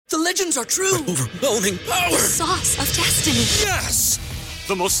The legends are true. Overwhelming power! Sauce of destiny. Yes!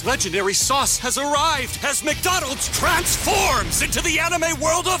 The most legendary sauce has arrived as McDonald's transforms into the anime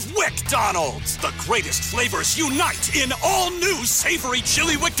world of WickDonald's. The greatest flavors unite in all new savory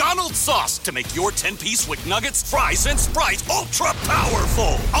chili McDonald's sauce to make your 10-piece Wick Nuggets, fries, and Sprite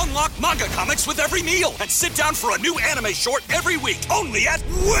ultra-powerful. Unlock manga comics with every meal and sit down for a new anime short every week only at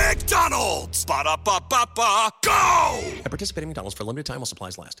WickDonald's. Ba-da-ba-ba-ba, go! At participating McDonald's for a limited time while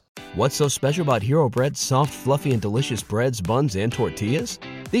supplies last. What's so special about Hero Bread's soft, fluffy, and delicious breads, buns, and tortillas?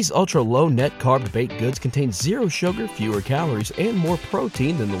 These ultra-low net-carb baked goods contain zero sugar, fewer calories, and more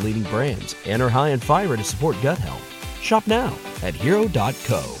protein than the leading brands, and are high in fiber to support gut health. Shop now at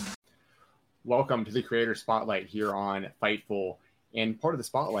hero.co. Welcome to the Creator Spotlight here on Fightful, and part of the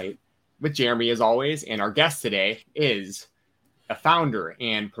Spotlight with Jeremy as always, and our guest today is a founder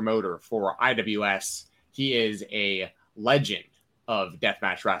and promoter for IWS. He is a legend of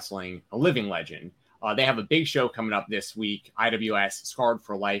deathmatch wrestling, a living legend. They have a big show coming up this week, IWS Scarred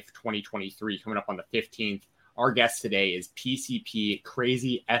for Life 2023, coming up on the 15th. Our guest today is PCP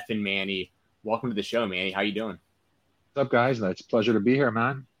Crazy Effin' Manny. Welcome to the show, Manny. How you doing? What's up, guys? It's a pleasure to be here,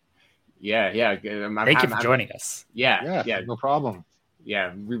 man. Yeah. Thank you for joining us. Yeah, no problem.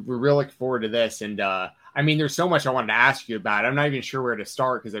 Yeah, we're really looking forward to this. And there's so much I wanted to ask you about. I'm not even sure where to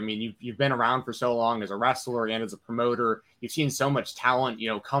start because, you've been around for so long as a wrestler and as a promoter. You've seen so much talent,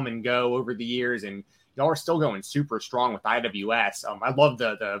 come and go over the years, and y'all are still going super strong with IWS. I love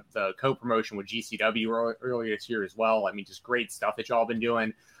the co-promotion with GCW earlier this year as well. Just great stuff that y'all been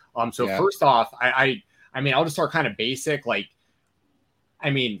doing. First off, I'll just start kind of basic. When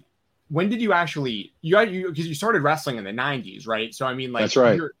did you actually because you started wrestling in the 90s, right? So that's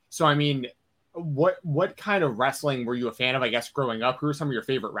right. What kind of wrestling were you a fan of, I guess, growing up? Who are some of your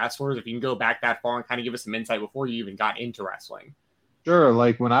favorite wrestlers? If you can go back that far and kind of give us some insight before you even got into wrestling. Sure.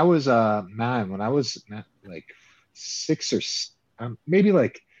 When I was like 6 or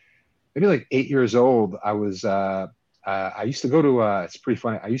maybe 8 years old, I used to go to it's pretty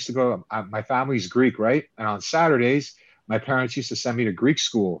funny. I used to go, my family's Greek, right? And on Saturdays, my parents used to send me to Greek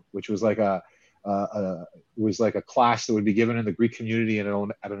school, which was like a class that would be given in the Greek community at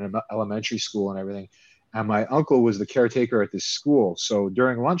an elementary school and everything. And my uncle was the caretaker at this school. So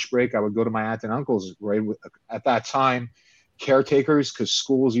during lunch break, I would go to my aunt and uncle's. Right at that time, caretakers, because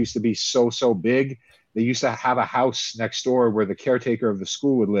schools used to be so big, they used to have a house next door where the caretaker of the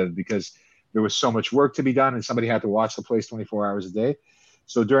school would live because there was so much work to be done and somebody had to watch the place 24 hours a day.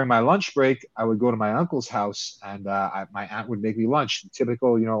 So during my lunch break, I would go to my uncle's house and my aunt would make me lunch.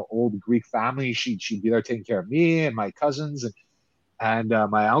 Typical, old Greek family. She'd be there taking care of me and my cousins. And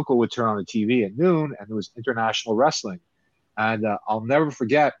my uncle would turn on the TV at noon and there was international wrestling. And I'll never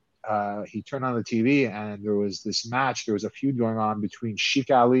forget, he turned on the TV and there was this match. There was a feud going on between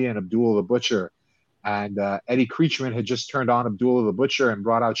Sheik Ali and Abdullah the Butcher. And Eddie Creechman had just turned on Abdullah the Butcher and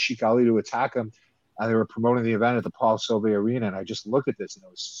brought out Sheik Ali to attack him. And they were promoting the event at the Paul Silva Arena. And I just looked at this and it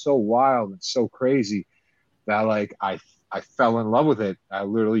was so wild and so crazy that I fell in love with it. I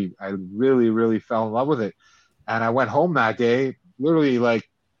really fell in love with it. And I went home that day, literally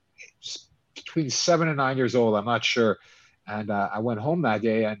between 7 and 9 years old. I'm not sure. And I went home that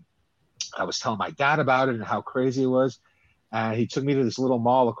day and I was telling my dad about it and how crazy it was. And he took me to this little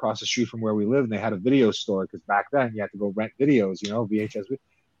mall across the street from where we lived. And they had a video store because back then you had to go rent videos, VHS.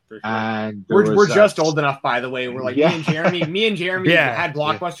 Sure. And we're just old enough, by the way. We're me and Jeremy had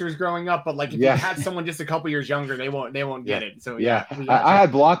Blockbusters growing up, but if you had someone just a couple years younger, they won't get it. So I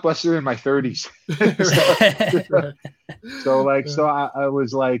had Blockbuster in my 30s.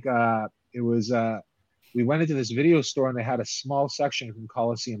 We went into this video store and they had a small section from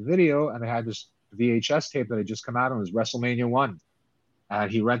Coliseum Video and they had this VHS tape that had just come out and it was WrestleMania 1. And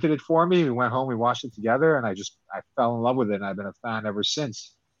he rented it for me. We went home, we watched it together, and I fell in love with it, and I've been a fan ever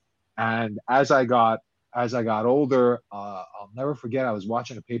since. And as I got older, I'll never forget, I was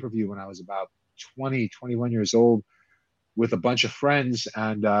watching a pay-per-view when I was about 21 years old with a bunch of friends,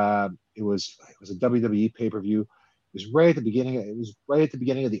 and it was a WWE pay-per-view. It was right at the beginning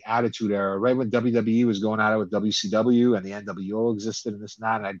of the Attitude Era, right when WWE was going at it with WCW and the NWO existed and this and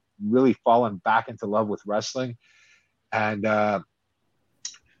that, and I'd really fallen back into love with wrestling. And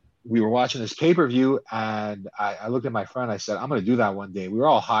we were watching this pay-per-view, and I looked at my friend. I said, I'm going to do that one day. We were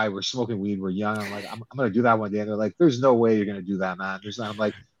all high. We're smoking weed. We're young. I'm like, I'm going to do that one day. And they're like, there's no way you're going to do that, man. I'm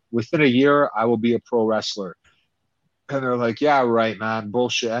like, within a year, I will be a pro wrestler. And they're like, yeah, right, man,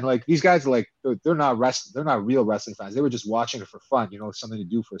 bullshit. And these guys are they're not real wrestling fans. They were just watching it for fun, something to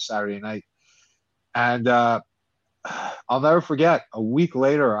do for a Saturday night. And I'll never forget, a week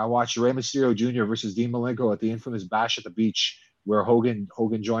later, I watched Rey Mysterio Jr. versus Dean Malenko at the infamous Bash at the Beach where Hogan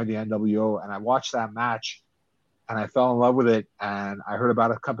joined the NWO, and I watched that match, and I fell in love with it. And I heard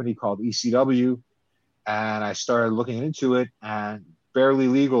about a company called ECW, and I started looking into it. And Barely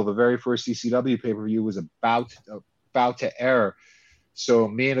Legal, the very first ECW pay-per-view, was about to air. So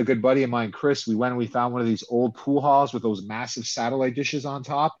me and a good buddy of mine, Chris, we went and we found one of these old pool halls with those massive satellite dishes on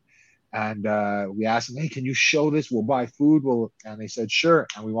top. And we asked them, hey, can you show this? We'll buy food. And they said, sure.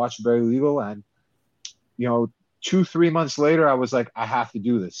 And we watched Barely Legal. And, 2-3 months later, I was like, I have to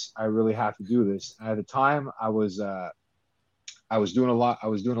do this. I really have to do this. And at the time, I was doing a lot.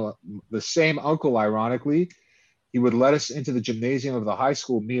 The same uncle, ironically, he would let us into the gymnasium of the high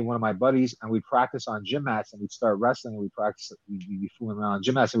school, me and one of my buddies, and we'd practice on gym mats, and we'd start wrestling, and we'd be fooling around on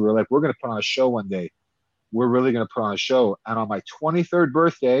gym mats. And we were like, we're going to put on a show one day. We're really going to put on a show. And on my 23rd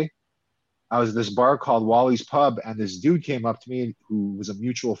birthday, I was at this bar called Wally's Pub, and this dude came up to me who was a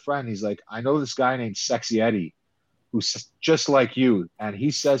mutual friend. He's like, I know this guy named Sexy Eddie, who's just like you, and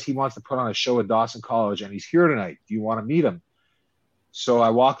he says he wants to put on a show at Dawson College, and he's here tonight. Do you want to meet him? So I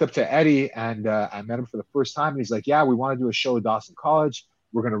walked up to Eddie, and I met him for the first time. And he's like, yeah, we want to do a show at Dawson College.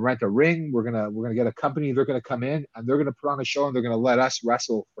 We're going to rent a ring. We're gonna get a company. They're going to come in, and they're going to put on a show, and they're going to let us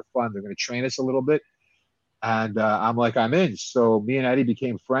wrestle for fun. They're going to train us a little bit. And I'm like, I'm in. So me and Eddie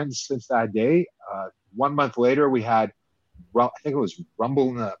became friends since that day. 1 month later, we had, I think it was Rumble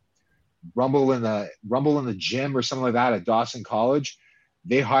in the gym or something like that at Dawson College.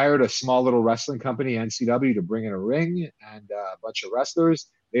 They hired a small little wrestling company, NCW, to bring in a ring and a bunch of wrestlers.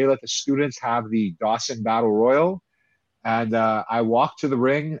 They let the students have the Dawson Battle Royal. And I walked to the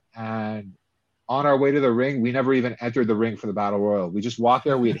ring, and on our way to the ring, we never even entered the ring for the Battle Royal. We just walked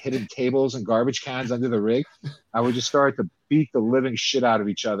there. We had hidden tables and garbage cans under the ring. And we just started to beat the living shit out of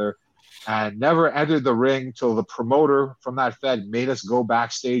each other, and never entered the ring till the promoter from that Fed made us go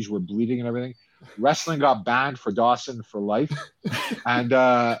backstage. We're bleeding and everything. Wrestling got banned for Dawson for life. And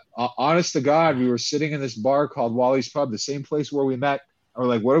honest to God, we were sitting in this bar called Wally's Pub, the same place where we met. And we're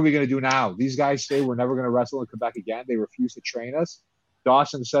like, what are we going to do now? These guys say we're never going to wrestle in Quebec again. They refuse to train us.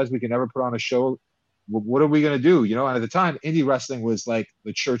 Dawson says we can never put on a show. What are we going to do? And at the time, indie wrestling was like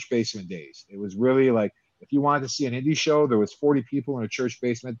the church basement days. It was really like, if you wanted to see an indie show, there was 40 people in a church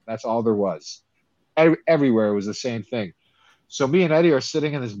basement. That's all there was. Everywhere it was the same thing. So me and Eddie are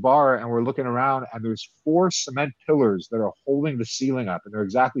sitting in this bar, and we're looking around, and there's 4 cement pillars that are holding the ceiling up, and they're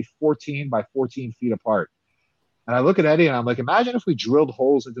exactly 14 by 14 feet apart. And I look at Eddie, and I'm like, imagine if we drilled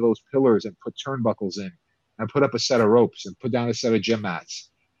holes into those pillars and put turnbuckles in and put up a set of ropes and put down a set of gym mats.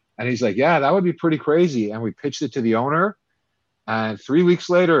 And he's like, yeah, that would be pretty crazy. And we pitched it to the owner. And 3 weeks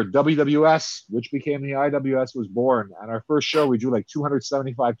later, WWS, which became the IWS, was born. And our first show, we drew like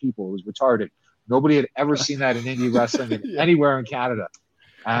 275 people. It was retarded. Nobody had ever seen that in indie wrestling anywhere in Canada.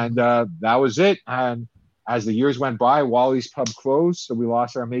 And that was it. And as the years went by, Wally's Pub closed. So we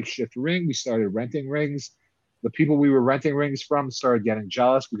lost our makeshift ring. We started renting rings. The people we were renting rings from started getting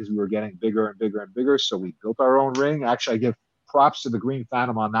jealous because we were getting bigger and bigger and bigger. So we built our own ring. Actually, I give props to the Green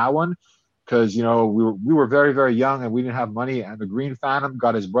Phantom on that one, because we were very, very young and we didn't have money. And the Green Phantom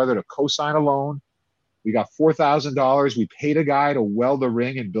got his brother to co-sign a loan. We got $4,000. We paid a guy to weld the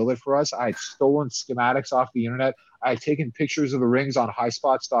ring and build it for us. I had stolen schematics off the internet. I had taken pictures of the rings on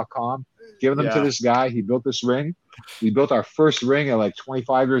highspots.com, given them to this guy. He built this ring. We built our first ring at like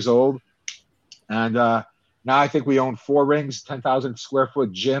 25 years old. And now I think we own 4 rings, 10,000 square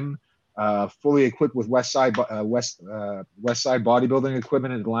foot gym, fully equipped with Westside bodybuilding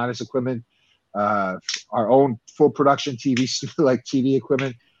equipment and Atlantis equipment, our own full production TV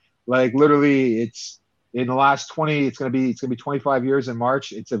equipment. Like literally, it's in the last 20. It's gonna be 25 years in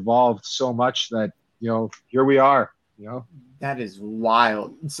March. It's evolved so much that here we are. That is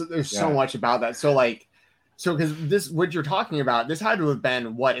wild. So there's so much about that. So because what you're talking about, this had to have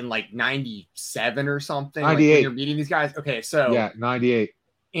been what, in like 97 or something? 98. When you're meeting these guys. Okay, so yeah, 98.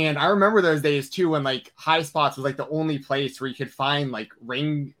 And I remember those days too, when like High Spots was like the only place where you could find like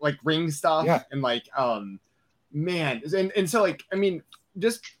ring stuff. Yeah. And like man, and so like, I mean,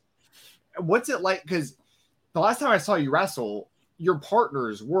 just what's it like? Because the last time I saw you wrestle, your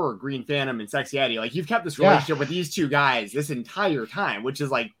partners were Green Phantom and Sexy Eddie. Like, you've kept this relationship with these 2 guys this entire time, which is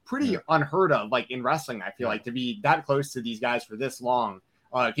like pretty unheard of, like in wrestling. I feel like to be that close to these guys for this long.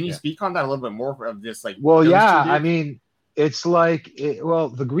 Can you speak on that a little bit more of this? Like, well, I mean, it's like,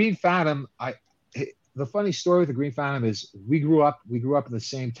 the Green Phantom. The funny story with the Green Phantom is we grew up in the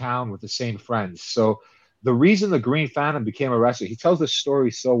same town with the same friends. So the reason the Green Phantom became a wrestler, he tells this story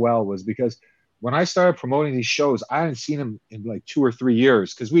so well, was because when I started promoting these shows, I hadn't seen him in like 2 or 3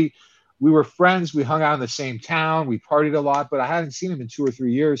 years, because we were friends. We hung out in the same town. We partied a lot, but I hadn't seen him in 2 or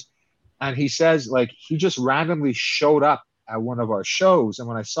 3 years. And he says, like, he just randomly showed up at one of our shows. And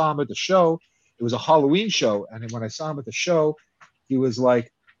when I saw him at the show, it was a Halloween show. And when I saw him at the show, he was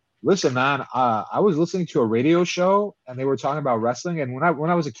like, listen, man, I was listening to a radio show and they were talking about wrestling. And when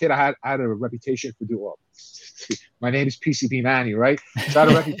I was a kid, I had a reputation for doing, well, my name is PCP Manny, right? So I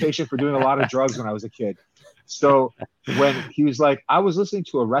had a reputation for doing a lot of drugs when I was a kid. So when he was like, I was listening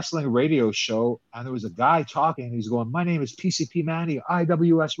to a wrestling radio show and there was a guy talking and he's going, my name is PCP Manny,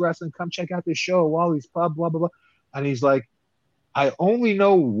 IWS Wrestling. Come check out this show, Wally's Pub, blah, blah, blah. And he's like, I only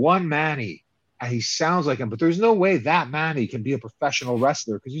know one Manny. And he sounds like him, but there's no way that Manny can be a professional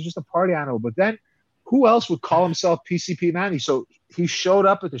wrestler because he's just a party animal. But then who else would call himself PCP Manny? So he showed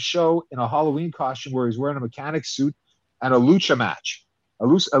up at the show in a Halloween costume where he's wearing a mechanic suit and a lucha match, a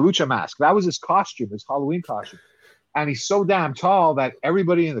lucha mask. That was his costume, his Halloween costume. And he's so damn tall that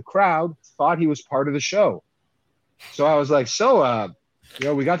everybody in the crowd thought he was part of the show. So I was like,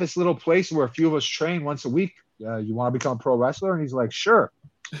 we got this little place where a few of us train once a week. You want to become a pro wrestler? And he's like, sure.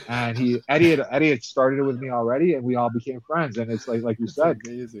 And Eddie had started it with me already, and we all became friends. And it's like you said,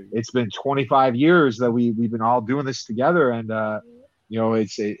 it's been 25 years that we've been all doing this together. And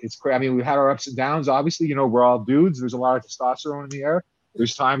it's crazy. I mean, we've had our ups and downs. Obviously, we're all dudes. There's a lot of testosterone in the air.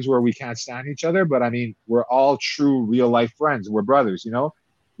 There's times where we can't stand each other, but I mean, we're all true real life friends. We're brothers.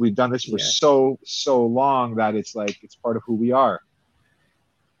 We've done this for so long that it's like it's part of who we are.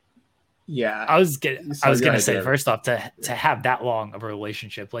 Yeah, I was gonna say, first off, to have that long of a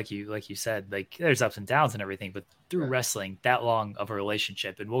relationship, like you said, like there's ups and downs and everything, but through wrestling, that long of a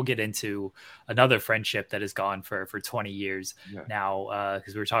relationship, and we'll get into another friendship that has gone for 20 years now,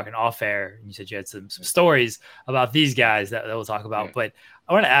 because we were talking off air, and you said you had some stories about these guys that we'll talk about. But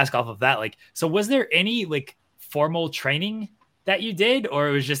I want to ask off of that, like, so was there any like formal training that you did, or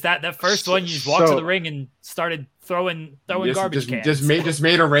it was just that first one you just walked to the ring and started throwing garbage cans? Just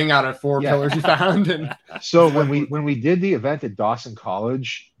made a ring out of 4 pillars you found. And so when we did the event at Dawson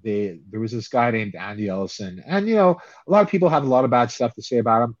College, there was this guy named Andy Ellison, and a lot of people have a lot of bad stuff to say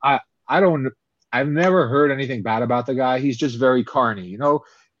about him. I've never heard anything bad about the guy. He's just very carny.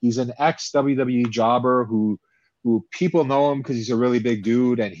 He's an ex WWE jobber who people know him because he's a really big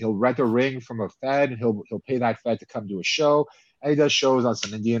dude, and he'll rent a ring from a Fed, and he'll pay that Fed to come to a show. And he does shows on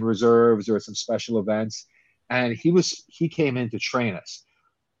some Indian reserves or some special events. And he came in to train us.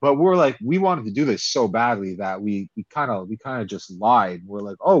 But we're like, we wanted to do this so badly that we kind of just lied. We're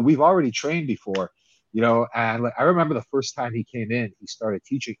like, oh, we've already trained before, and like, I remember the first time he came in, he started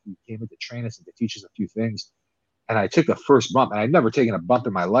teaching. He came in to train us and to teach us a few things. And I took the first bump, and I'd never taken a bump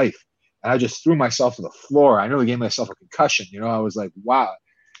in my life. And I just threw myself to the floor. I nearly gave myself a concussion. I was like, wow.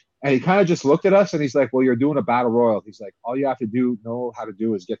 And he kind of just looked at us and he's like, well, you're doing a battle royal. He's like, all you have to know how to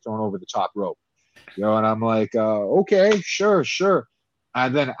do is get thrown over the top rope. And I'm like, okay, sure.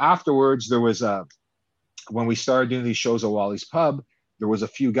 And then afterwards, there was when we started doing these shows at Wally's Pub, there was a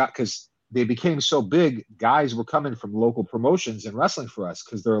few guys, because they became so big, guys were coming from local promotions and wrestling for us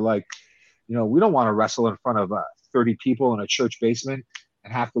because they're like, we don't want to wrestle in front of 30 people in a church basement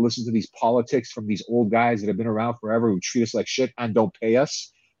and have to listen to these politics from these old guys that have been around forever who treat us like shit and don't pay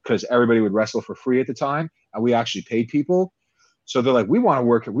us, because everybody would wrestle for free at the time, and we actually paid people. So they're like, we want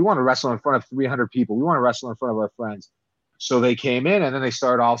to wrestle in front of 300 people. We want to wrestle in front of our friends. So they came in, and then they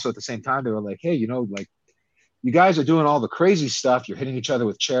started also at the same time. They were like, hey, like, you guys are doing all the crazy stuff. You're hitting each other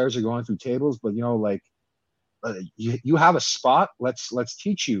with chairs or going through tables, but you have a spot. Let's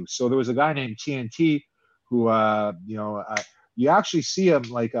teach you. So there was a guy named TNT who, you actually see him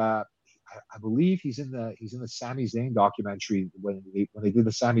like, I believe he's in the Sami Zayn documentary when they did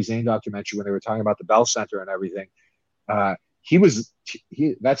the Sami Zayn documentary when they were talking about the Bell Center and everything.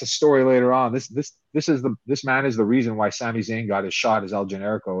 That's a story later on. This man is the reason why Sami Zayn got his shot as El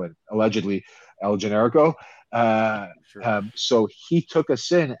Generico, and allegedly El Generico. So he took us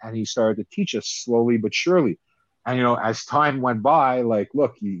in and he started to teach us slowly but surely. And as time went by, like,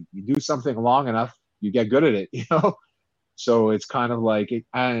 look, you do something long enough, you get good at it. So it's kind of like it,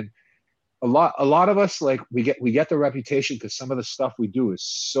 and a lot of us, like, we get the reputation because some of the stuff we do is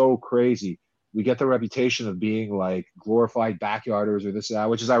so crazy. We get the reputation of being like glorified backyarders or this and that,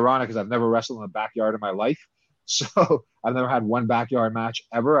 which is ironic because I've never wrestled in a backyard in my life. So I've never had one backyard match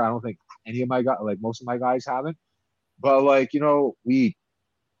ever. I don't think any of my guys, like most of my guys, haven't. But like, you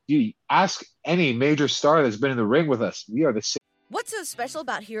ask any major star that's been in the ring with us, we are the same. What's so special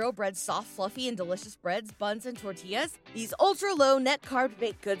about Hero Bread's soft, fluffy, and delicious breads, buns, and tortillas? These ultra-low net-carb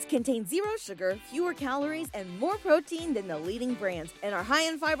baked goods contain zero sugar, fewer calories, and more protein than the leading brands, and are high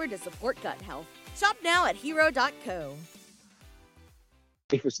in fiber to support gut health. Shop now at hero.co.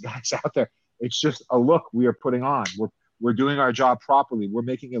 Safest guys out there. It's just a look we are putting on. We're doing our job properly. We're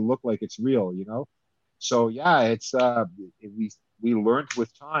making it look like it's real, So yeah, we learned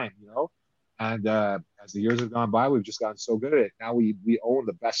with time, and as the years have gone by, we've just gotten so good at it. Now we own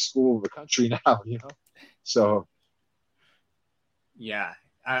the best school in the country now, So yeah,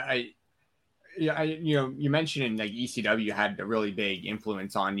 you mentioned like ECW had a really big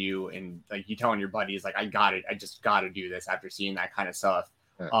influence on you, and like you telling your buddies like I just got to do this after seeing that kind of stuff.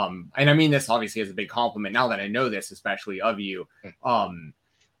 Yeah. And I mean this obviously as a big compliment now that I know this, especially of you.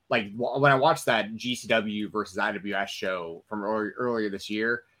 Like when I watched that GCW versus IWS show from earlier this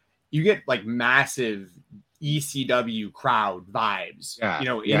year, you get like massive ECW crowd vibes.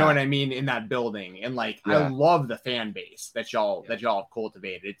 You know what I mean, in that building. And like I love the fan base that y'all have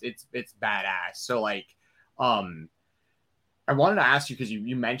cultivated. It's badass. So like I wanted to ask you, because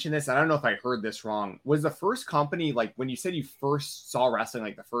you mentioned this, I don't know if I heard this wrong. Was the first company, like when you said you first saw wrestling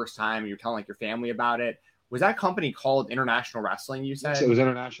like the first time, you were telling like your family about it, was that company called International Wrestling, you said? Yes, it was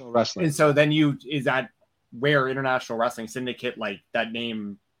International Wrestling. And so then is that where International Wrestling Syndicate, like that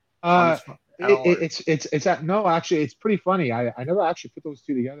name it's no, actually it's pretty funny. I never actually put those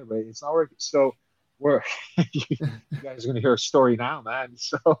two together, but it's not working. So we're you guys are gonna hear a story now, man.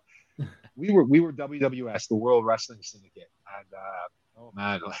 So we were WWS, the World Wrestling Syndicate, and oh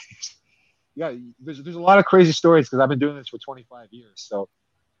man, like, yeah, there's a lot of crazy stories because I've been doing this for 25 years.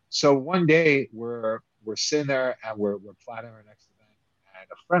 So one day we're sitting there and we're planning our next event, and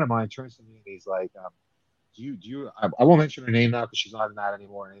a friend of mine turns to me and he's like, do you I won't mention her name now because she's not in that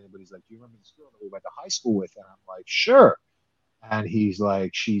anymore or anything, but he's like, do you remember this girl that we went to high school with? And I'm like, sure. And he's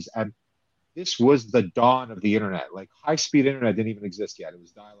like, and this was the dawn of the internet. Like high-speed internet didn't even exist yet. It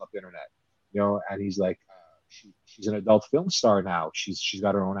was dial-up internet, and he's like, she's an adult film star now. She's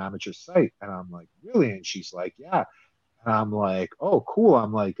got her own amateur site. And I'm like, really? And she's like, yeah. And I'm like, oh, cool.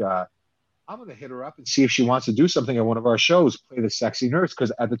 I'm like, I'm going to hit her up and see if she wants to do something at one of our shows, play the sexy nurse.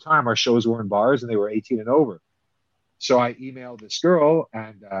 Because at the time, our shows were in bars and they were 18 and over. So I emailed this girl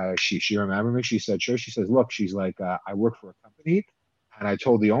and she remembered me. She said, sure. She says, look, she's like, I work for a company. And I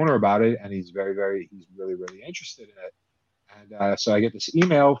told the owner about it. And he's he's really, really interested in it. And so I get this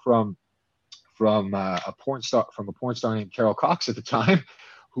email from a porn star named Carol Cox at the time,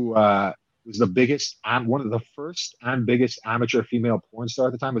 who was the biggest and one of the first and biggest amateur female porn star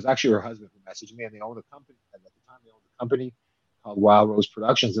at the time. It was actually her husband who messaged me, and they owned a company at the time. They owned a company called Wild Rose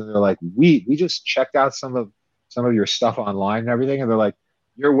Productions, and they're like, we just checked out some of your stuff online and everything, and they're like,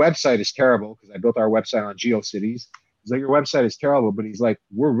 your website is terrible, because I built our website on GeoCities. He's like, your website is terrible, but he's like,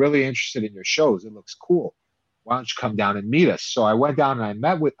 we're really interested in your shows. It looks cool. Why don't you come down and meet us? So I went down and I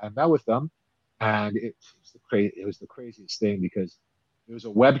met with them, and it was the craziest thing because it was a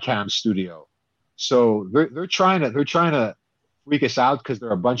webcam studio. So they're trying to freak us out because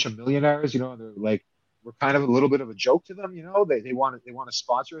they're a bunch of millionaires, and they're like, we're kind of a little bit of a joke to them, they want to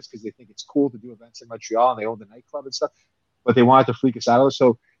sponsor us because they think it's cool to do events in Montreal, and they own the nightclub and stuff, but they wanted to freak us out.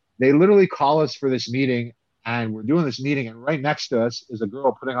 So they literally call us for this meeting, and we're doing this meeting, and right next to us is a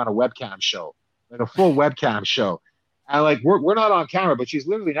girl putting on a webcam show, like a full webcam show. And like, we're not on camera, but she's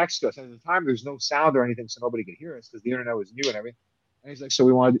literally next to us. And at the time, there's no sound or anything, so nobody could hear us because the internet was new and everything. And he's like,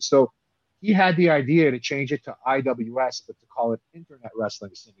 so he had the idea to change it to IWS, but to call it Internet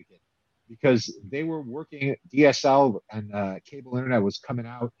Wrestling Syndicate, because they were working, DSL and cable internet was coming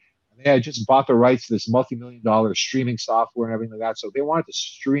out, and they had just bought the rights to this multi-million-dollar streaming software and everything like that. So they wanted to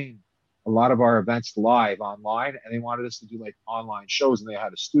stream a lot of our events live online, and they wanted us to do like online shows, and they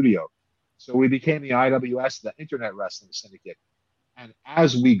had a studio. So we became the IWS, the Internet Wrestling Syndicate. And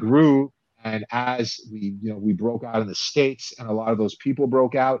as we grew, and as we broke out in the States, and a lot of those people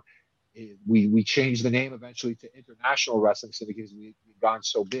broke out, we changed the name eventually to International Wrestling Syndicate because we'd gone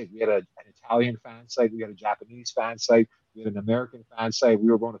so big. We had an Italian fan site, we had a Japanese fan site, we had an American fan site. We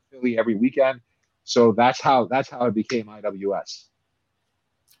were going to Philly every weekend. So that's how it became IWS.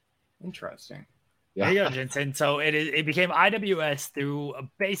 Interesting. Yeah. There you go, Jensen. So it became IWS through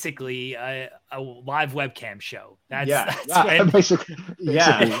basically a live webcam show. Basically.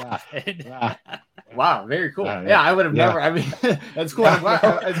 Wow, very cool. I would have never. I mean, that's cool.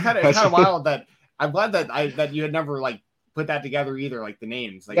 It's kind of wild that I'm glad that you had never like put that together either, like the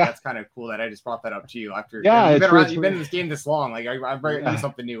names. Like that's kind of cool that I just brought that up to you after. You've been in this game this long. Like I'm bringing you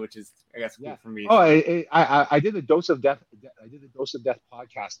something new, which is I guess cool for me. Oh, I did the Dose of Death. I did the Dose of Death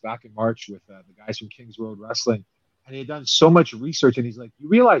podcast back in March with the guys from Kings Road Wrestling, and he had done so much research. And he's like, "You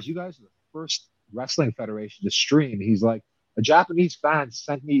realize you guys are the first wrestling federation to stream?" He's like, "A Japanese fan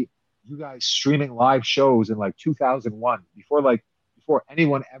sent me you guys streaming live shows in like 2001 before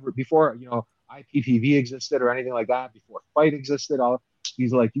anyone ever IPTV existed or anything like that, before FITE existed.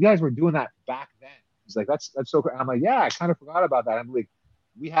 He's like, you guys were doing that back then." He's like, that's so cool. And I'm like, yeah, I kind of forgot about that. I'm like,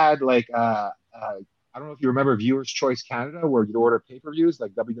 we had like I don't know if you remember Viewers Choice Canada, where you'd order pay-per-views,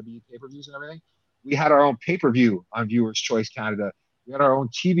 like WWE pay-per-views and everything. We had our own pay-per-view on Viewers Choice Canada. We had our own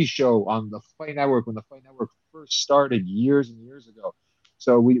TV show on the FITE Network when the FITE Network first started years and years ago.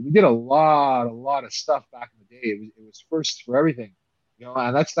 So we did a lot of stuff back in the day. It was first for everything,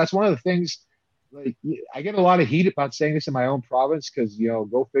 and that's one of the things. Like, I get a lot of heat about saying this in my own province because,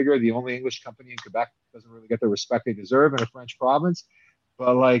 go figure, the only English company in Quebec doesn't really get the respect they deserve in a French province.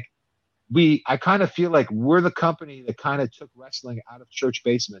 But like, I kind of feel like we're the company that kind of took wrestling out of church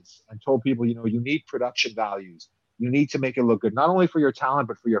basements and told people, you need production values. You need to make it look good, not only for your talent,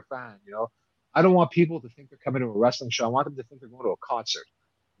 but for your fan. I don't want people to think they're coming to a wrestling show. I want them to think they're going to a concert.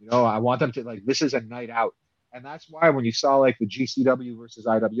 I want them to, like, this is a night out. And that's why when you saw like the GCW versus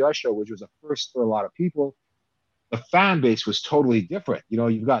IWS show, which was a first for a lot of people, the fan base was totally different.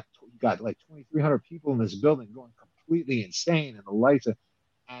 You've got like 2,300 people in this building going completely insane, and the lights,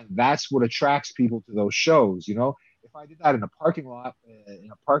 and that's what attracts people to those shows. If I did that in a parking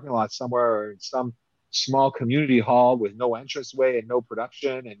lot somewhere, or in some small community hall with no entranceway and no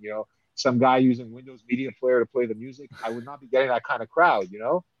production, and some guy using Windows Media Player to play the music, I would not be getting that kind of crowd.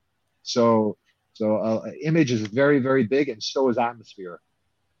 So image is very, very big, and so is atmosphere.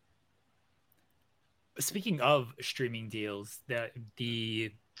 Speaking of streaming deals,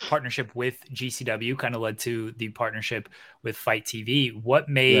 the partnership with GCW kind of led to the partnership with FITE TV. What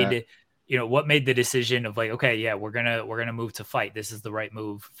made the decision of like, okay, yeah, we're gonna move to FITE. This is the right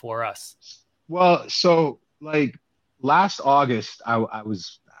move for us. Well, so like last August, I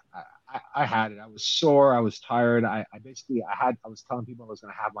was sore. I was tired. I was telling people I was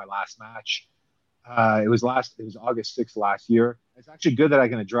going to have my last match. It was August 6th last year. It's actually good that I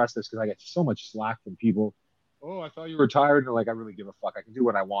can address this because I get so much slack from people. Oh, I thought you were tired. And like, I really give a fuck. I can do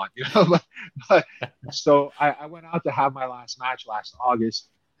what I want, but so I went out to have my last match last August,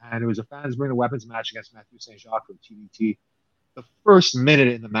 and it was a Fans Bring the Weapons match against Matthew St. Jacques from TDT. The first minute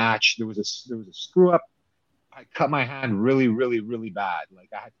in the match, there was a screw up. I cut my hand really, really, really bad. Like,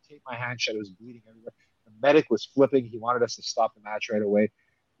 I had to tape my hand shut. It was bleeding everywhere. The medic was flipping. He wanted us to stop the match right away.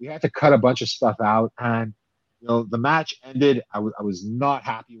 We had to cut a bunch of stuff out, and the match ended. I was not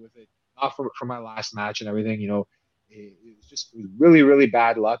happy with it. Not for my last match and everything. It was really, really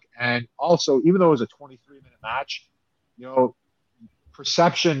bad luck. And also, even though it was a 23-minute match,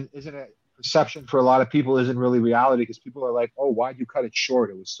 perception for a lot of people isn't really reality, because people are like, oh, why'd you cut it short?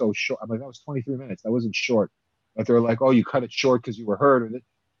 It was so short. I'm like, that was 23 minutes. That wasn't short. But they're like, oh, you cut it short because you were hurt.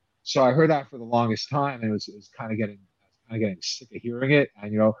 So I heard that for the longest time, and it was kind of getting sick of hearing it.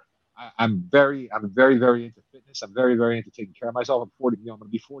 And I'm very, very into fitness. I'm very, very into taking care of myself. I'm 40. I'm going to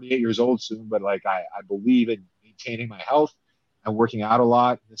be 48 years old soon. But like, I believe in maintaining my health and working out a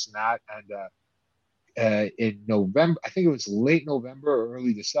lot, this and that. And in November, I think it was late November or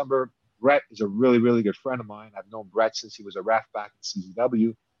early December, Brett is a really, really good friend of mine. I've known Brett since he was a ref back in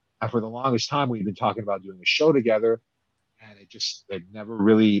CZW. And for the longest time, we've been talking about doing a show together. And it never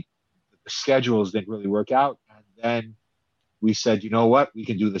really, the schedules didn't really work out. And then we said, you know what, we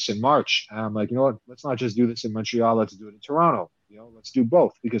can do this in March. And I'm like, you know what, let's not just do this in Montreal, let's do it in Toronto. Let's do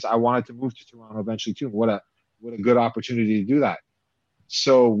both, because I wanted to move to Toronto eventually too. What a good opportunity to do that.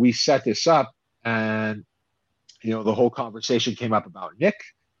 So we set this up, and the whole conversation came up about Nick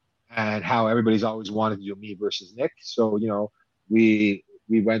and how everybody's always wanted to do me versus Nick. So, we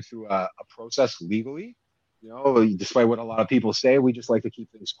went through a process legally. Despite what a lot of people say, we just like to keep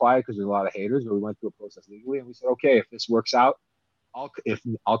things quiet because there's a lot of haters. But we went through a process legally, and we said, okay, if this works out, I'll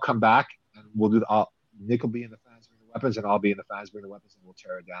come back and we'll do. Nick will be in the Fans Bring the Weapons, and I'll be in the Fans Bring the Weapons, and we'll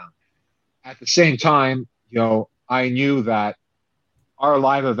tear it down. At the same time, I knew that our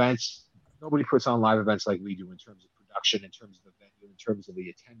live events, nobody puts on live events like we do in terms of production, in terms of the venue, in terms of the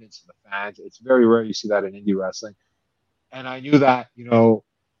attendance of the fans. It's very rare you see that in indie wrestling. And I knew that,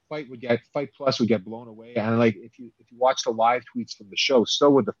 FITE Plus would get blown away. And like, if you watch the live tweets from the show, so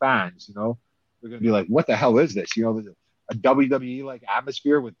would the fans, they're going to be like, what the hell is this? A WWE like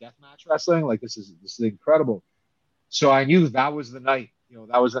atmosphere with deathmatch wrestling. Like, this is incredible. So I knew that was the night,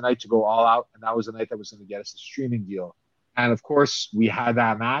 that was the night to go all out. And that was the night that was going to get us a streaming deal. And of course we had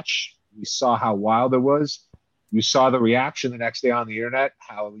that match. We saw how wild it was. You saw the reaction the next day on the internet,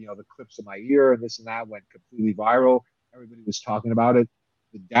 how, the clips of my ear and this and that went completely viral. Everybody was talking about it.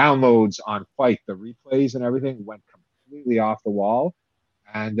 The downloads on FITE, the replays and everything went completely off the wall.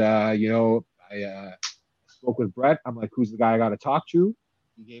 And, I spoke with Brett. I'm like, who's the guy I got to talk to?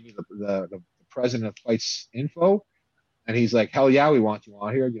 He gave me the president of FITE's info. And he's like, hell yeah, we want you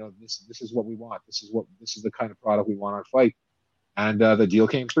on here. This is what we want. This is the kind of product we want on FITE. And the deal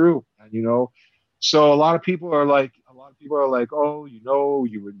came through. And, so a lot of people are like, lot of people are like, oh, you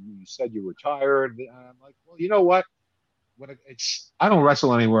said you retired. And I'm like, well, you know what? I don't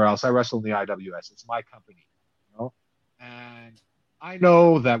wrestle anywhere else. I wrestle in the IWS. It's my company, and I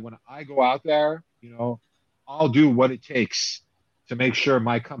know that when I go out there, I'll do what it takes to make sure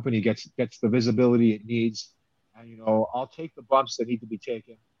my company gets the visibility it needs. And, I'll take the bumps that need to be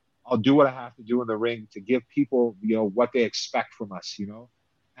taken. I'll do what I have to do in the ring to give people, what they expect from us,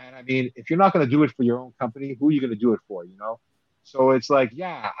 And I mean, if you're not going to do it for your own company, who are you going to do it for, So it's like,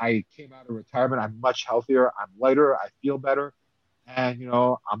 yeah, I came out of retirement. I'm much healthier. I'm lighter. I feel better. And,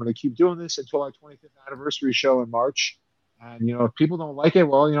 I'm going to keep doing this until our 25th anniversary show in March. And, if people don't like it,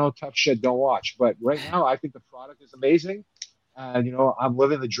 well, tough shit, don't watch. But right now, I think the product is amazing. And, I'm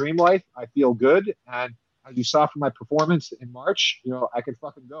living the dream life. I feel good. And as you saw from my performance in March, I could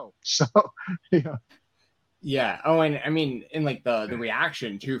fucking go. So, Yeah. Oh, and I mean, in like the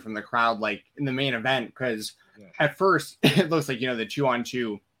reaction too from the crowd, like in the main event, because at first it looks like, the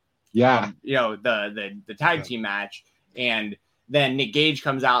 2-on-2, the tag team match. And then Nick Gage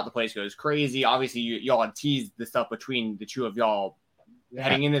comes out, the place goes crazy. Obviously, y'all had teased the stuff between the two of y'all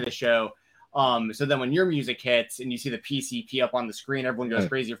heading into the show. So then when your music hits and you see the PCP up on the screen, everyone goes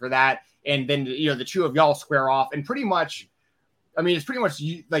crazy for that. And then, the two of y'all square off and pretty much, I mean, it's pretty much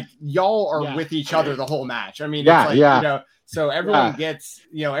like y'all are with each other the whole match. I mean, it's like, so everyone gets,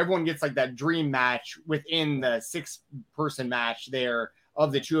 everyone gets like that dream match within the 6-person match there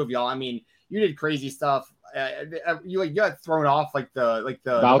of the two of y'all. I mean, you did crazy stuff. You got thrown off like the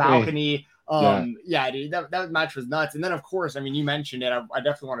balcony. Dude, that match was nuts. And then of course, I mean, you mentioned it. I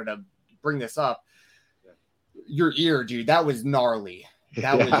definitely wanted to bring this up. Your ear, dude, that was gnarly.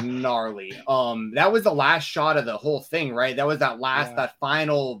 That was gnarly. That was the last shot of the whole thing, right? That was that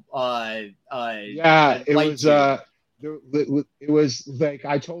final. It was like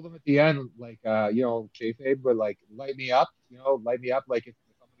I told him at the end, like kayfabe, but like light me up, like if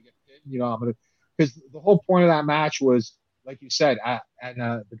I'm gonna get pinned, I'm gonna, because the whole point of that match was, like you said, and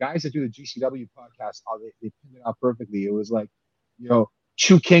the guys that do the GCW podcast, they pinned it out perfectly. It was like,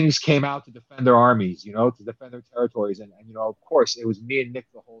 two kings came out to defend their armies, to defend their territories. And of course, it was me and Nick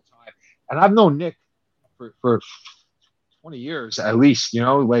the whole time. And I've known Nick for 20 years at least,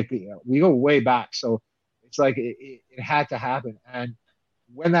 we go way back. So it's like it had to happen. And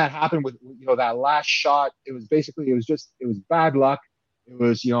when that happened with, that last shot, it was bad luck. It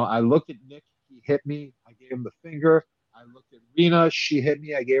was, I looked at Nick, he hit me, I gave him the finger. I looked at Rena, she hit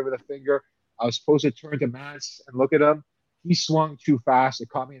me, I gave her the finger. I was supposed to turn to Mance and look at him. He swung too fast. It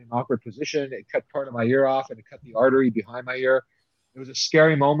caught me in an awkward position. It cut part of my ear off, and it cut the artery behind my ear. It was a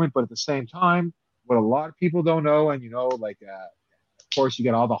scary moment, but at the same time, what a lot of people don't know, and of course, you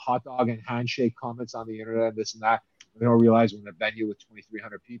get all the hot dog and handshake comments on the internet, this and that. They don't realize we're in a venue with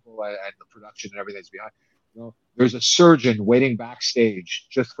 2,300 people and the production and everything's behind. There's a surgeon waiting backstage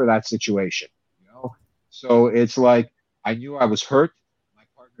just for that situation. So it's like I knew I was hurt. My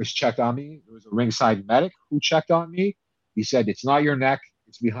partners checked on me. There was a ringside medic who checked on me. He said, it's not your neck.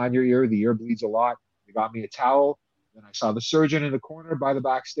 It's behind your ear. The ear bleeds a lot. They got me a towel. Then I saw the surgeon in the corner by the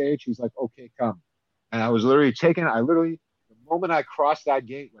backstage. He's like, okay, come. And I was literally the moment I crossed that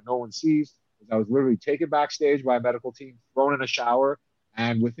gate when no one sees, I was literally taken backstage by a medical team, thrown in a shower.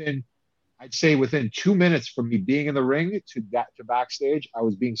 And within 2 minutes from me being in the ring to backstage, I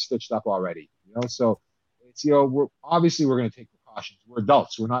was being stitched up already, So it's, we're going to take precautions. We're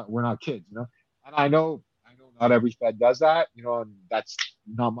adults. We're not kids, And I know not every Fed does that, and that's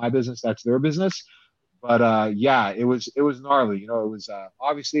not my business. That's their business. But it was gnarly. It was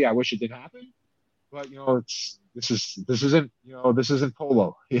obviously I wish it didn't happen, but this isn't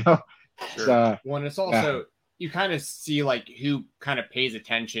polo. Sure. Well, it's also you kind of see like who kind of pays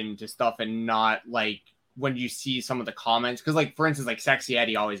attention to stuff and not like when you see some of the comments, because like for instance, like Sexy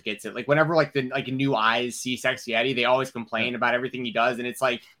Eddie always gets it. Like whenever like new eyes see Sexy Eddie, they always complain about everything he does, and it's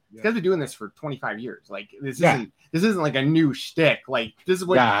like. These guys been doing this for 25 years. Like this isn't like a new shtick. Like this is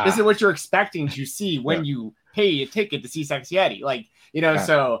what you're expecting to see when you pay a ticket to see Sexy Eddie. Like,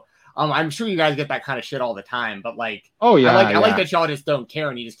 so I'm sure you guys get that kind of shit all the time, but like, I like that y'all just don't care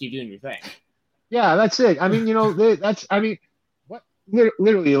and you just keep doing your thing. Yeah, that's it. I mean, what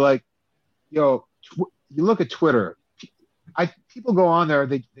literally like, you look at Twitter, people go on there,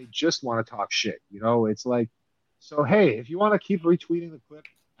 they just want to talk shit. It's like, so, hey, if you want to keep retweeting the clip,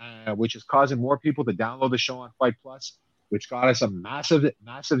 which is causing more people to download the show on Fight Plus, which got us a massive,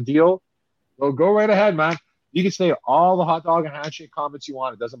 massive deal. So go right ahead, man. You can say all the hot dog and handshake comments you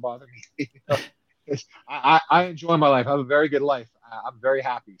want. It doesn't bother me. I enjoy my life. I have a very good life. I'm very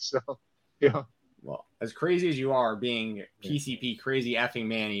happy. So, Well, as crazy as you are being PCP crazy effing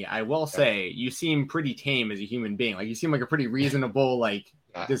Manny, I will say you seem pretty tame as a human being. Like you seem like a pretty reasonable, like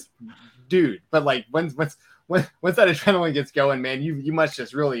just dude. But like once that adrenaline gets going, man, you must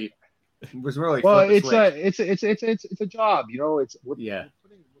just really well. It's a job, you know. We're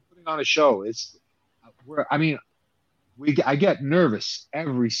putting on a show. I get nervous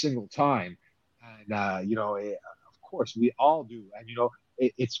every single time, and you know, of course we all do, and you know,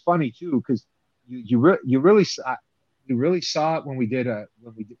 it's funny too because. You really saw it when we did the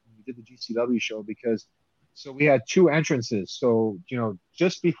GCW show because so we had 2 entrances. So you know,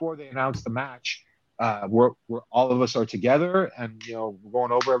 just before they announced the match, we're all of us are together, and you know we're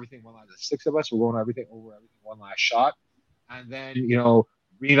going over everything. One last, 6 of us, we're going over everything one last shot, and then you know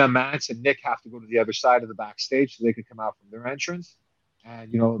Rena, Mance, and Nick have to go to the other side of the backstage so they could come out from their entrance,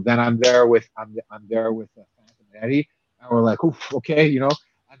 and you know then I'm there with Phantom and Eddie, and we're like, oof, okay, you know.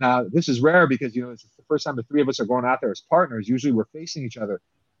 And this is rare because, you know, it's the first time the 3 of us are going out there as partners. Usually we're facing each other.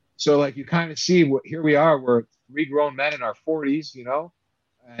 So, like, you kind of see here we are. We're 3 grown men in our 40s, you know,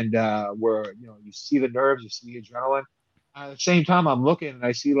 and we're, you know, you see the nerves, you see the adrenaline. At the same time, I'm looking and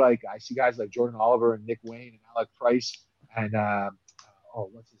I see guys like Jordan Oliver and Nick Wayne and Alec Price and,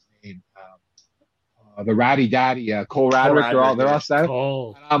 what's his name? The Ratty Daddy, Cole Radrick. They're all set.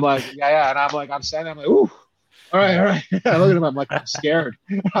 And I'm like, and I'm standing, I'm like, ooh. All right. I look at them. I'm like, I'm scared.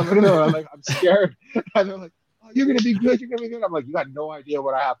 I'm scared. And they're like, oh, you're gonna be good. You're gonna be good. I'm like, you got no idea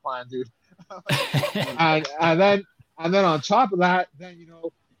what I have planned, dude. and then on top of that, then you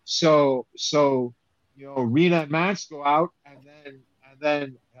know, so you know, Rena and Mance go out, and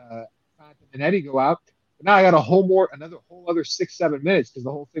then Phantom and Eddie go out. But now I got another whole other 6-7 minutes because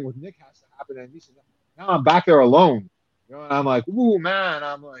the whole thing with Nick has to happen. And now I'm back there alone. You know, and I'm like, ooh man.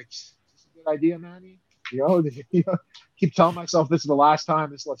 I'm like, is this a good idea, Manny? You know, keep telling myself this is the last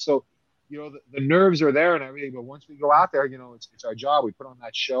time. So, you know, the nerves are there and everything. But once we go out there, you know, it's our job. We put on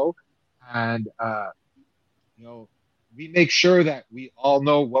that show, and you know, we make sure that we all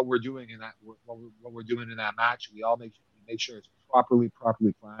know what we're doing in that what we're doing in that match. We make sure it's properly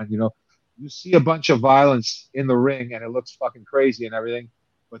planned. You know, you see a bunch of violence in the ring and it looks fucking crazy and everything,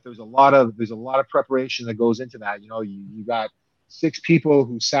 but there's a lot of preparation that goes into that. You know, you got 6 people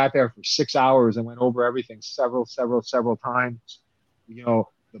who sat there for 6 hours and went over everything several times. You know,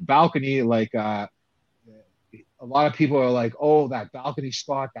 the balcony, like a lot of people are like, oh, that balcony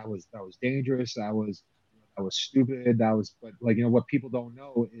spot, that was dangerous. That was stupid. But like, you know, what people don't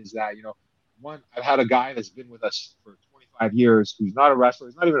know is that, you know, I've had a guy that's been with us for 25 years who's not a wrestler.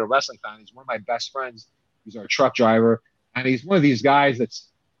 He's not even a wrestling fan. He's one of my best friends. He's our truck driver. And he's one of these guys that's,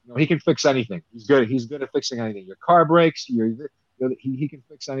 you know, he can fix anything. He's good at fixing anything. Your car breaks, he can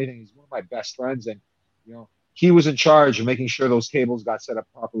fix anything. He's one of my best friends, and you know he was in charge of making sure those tables got set up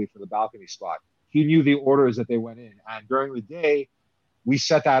properly for the balcony spot. He knew the orders that they went in, and during the day, we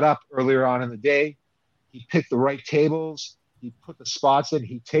set that up earlier on in the day. He picked the right tables. He put the spots in.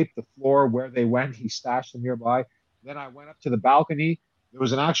 He taped the floor where they went. He stashed them nearby. Then I went up to the balcony. There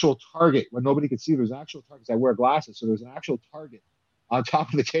was an actual target when nobody could see. There was an actual target. I wear glasses, so there was an actual target on top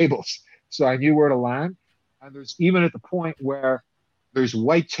of the tables, so I knew where to land. And there's even at the point where there's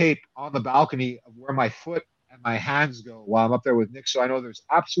white tape on the balcony of where my foot and my hands go while I'm up there with Nick. So I know there's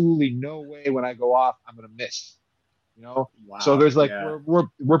absolutely no way when I go off, I'm going to miss, you know? Wow, so there's like,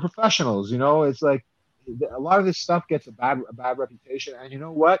 we're professionals, you know? It's like a lot of this stuff gets a bad reputation. And you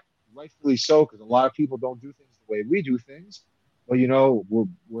know what? Rightfully so, because a lot of people don't do things the way we do things. But, you know,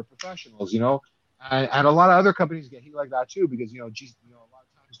 we're professionals, you know? And a lot of other companies get heat like that too, because, you know, a lot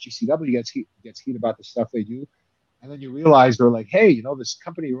of times GCW gets heat about the stuff they do. And then you realize they're like, hey, you know, this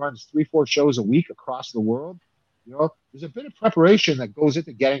company runs 3-4 shows a week across the world. You know, there's a bit of preparation that goes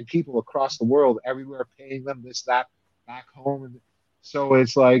into getting people across the world, everywhere, paying them this, that, back home. And so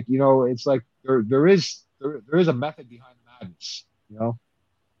it's like, you know, it's like there is a method behind the madness, you know?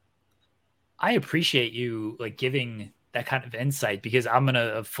 I appreciate you like giving that kind of insight because I'm going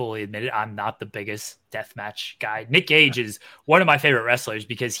to fully admit it. I'm not the biggest deathmatch guy. Nick Gage is one of my favorite wrestlers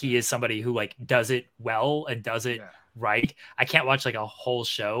because he is somebody who like does it well and does it right. I can't watch like a whole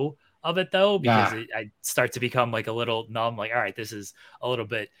show of it though, because I start to become like a little numb. Like, all right, this is a little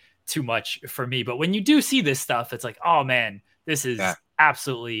bit too much for me. But when you do see this stuff, it's like, oh man, this is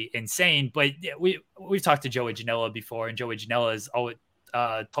absolutely insane. But we've talked to Joey Janela before, and Joey Janela has always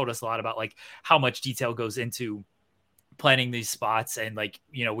told us a lot about like how much detail goes into planning these spots, and like,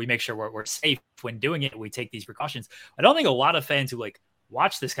 you know, we make sure we're safe when doing it. We take these precautions. I don't think a lot of fans who like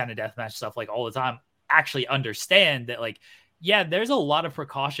watch this kind of deathmatch stuff like all the time actually understand that like, yeah, there's a lot of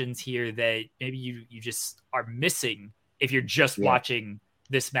precautions here that maybe you just are missing if you're just watching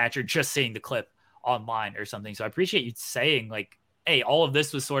this match or just seeing the clip online or something. So I appreciate you saying like, hey, all of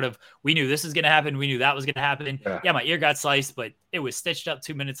this was sort of, we knew this was going to happen. We knew that was going to happen. Yeah, my ear got sliced, but it was stitched up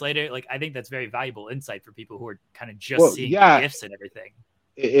 2 minutes later. Like, I think that's very valuable insight for people who are kind of just seeing the gifts and everything.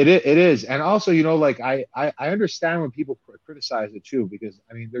 It is. And also, like I understand when people criticize it too, because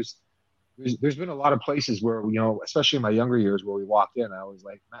I mean, there's been a lot of places where, especially in my younger years where we walked in, I was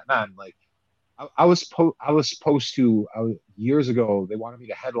like, man, like I was supposed to, years ago, they wanted me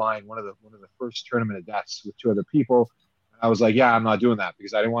to headline one of the first tournament of deaths with 2 other people. I was like, yeah, I'm not doing that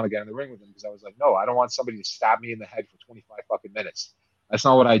because I didn't want to get in the ring with them, because I was like, no, I don't want somebody to stab me in the head for 25 fucking minutes. That's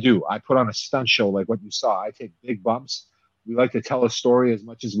not what I do. I put on a stunt show like what you saw. I take big bumps. We like to tell a story as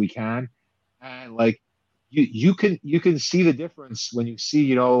much as we can. And like you can see the difference when you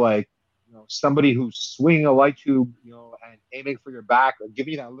see, somebody who's swinging a light tube, and aiming for your back or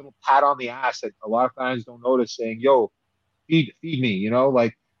giving you that little pat on the ass that a lot of fans don't notice, saying, yo, feed me,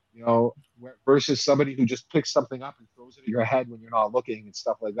 versus somebody who just picks something up and throws it at your head when you're not looking and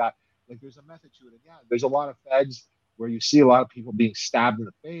stuff like that. Like, there's a method to it. And yeah, there's a lot of feds where you see a lot of people being stabbed in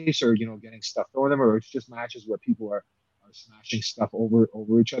the face or, getting stuff thrown at them, or it's just matches where people are smashing stuff over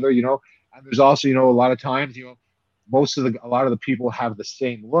each other, And there's also, a lot of times, a lot of the people have the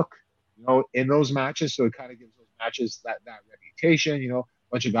same look, in those matches. So it kind of gives those matches that reputation, a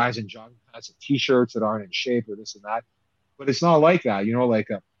bunch of guys in jogging pants and t-shirts that aren't in shape or this and that. But it's not like that,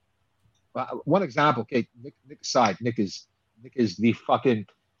 one example, okay, Nick aside, Nick is the fucking,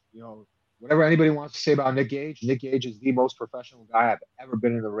 whatever anybody wants to say about Nick Gage is the most professional guy I've ever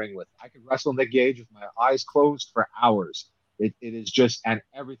been in the ring with. I could wrestle Nick Gage with my eyes closed for hours. It is just, and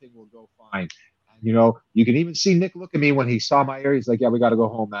everything will go fine. And, you can even see Nick look at me when he saw my ear. He's like, yeah, we got to go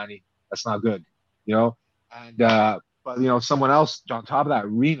home, Manny. That's not good, And, but, someone else on top of that,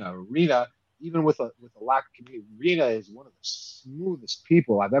 Rena, even with a lack of community, Rena is one of the smoothest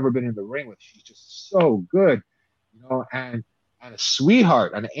people I've ever been in the ring with. She's just so good, and a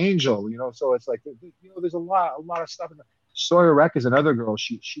sweetheart, an angel, So it's like, there's a lot of stuff. Sawyer Wreck is another girl.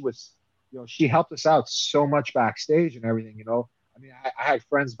 She was, she helped us out so much backstage and everything. I mean, I had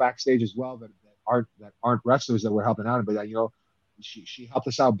friends backstage as well that aren't wrestlers that were helping out, but she helped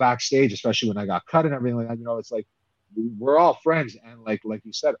us out backstage, especially when I got cut and everything like that. It's like we're all friends, and like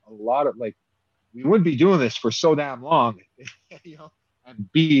you said, a lot of like. We wouldn't be doing this for so damn long,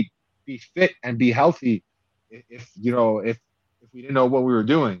 and be fit and be healthy if we didn't know what we were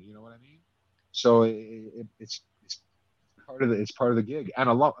doing. You know what I mean? So it's part of the gig. And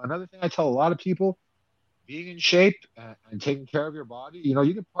another thing I tell a lot of people, being in shape and taking care of your body. You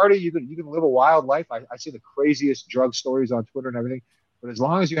can party, you can live a wild life. I see the craziest drug stories on Twitter and everything, but as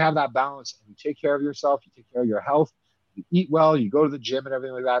long as you have that balance and you take care of yourself, you take care of your health, you eat well, you go to the gym and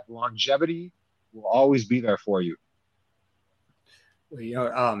everything like that, longevity will always be there for you. Well,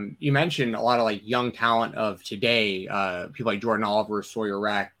 you mentioned a lot of like young talent of today, people like Jordan Oliver, Sawyer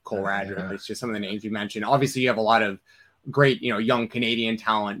Wreck, Cole Radger. It's just some of the names you mentioned. Obviously, you have a lot of great, young Canadian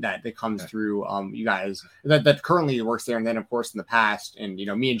talent that comes through you guys that currently works there. And then, of course, in the past, and,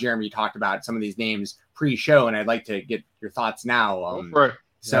 me and Jeremy talked about some of these names pre-show, and I'd like to get your thoughts now. Go for it.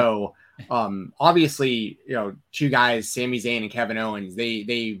 So, obviously, 2 guys, Sami Zayn and Kevin Owens,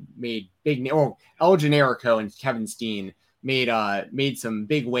 they made big, El Generico and Kevin Steen made some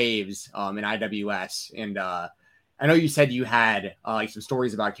big waves in IWS. And I know you said you had like some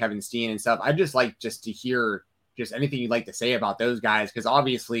stories about Kevin Steen and stuff. I'd just like to hear just anything you'd like to say about those guys, because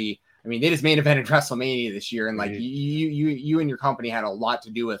obviously, I mean, they just main evented WrestleMania this year, and like you and your company had a lot to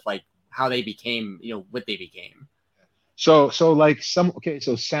do with like how they became, what they became. So like so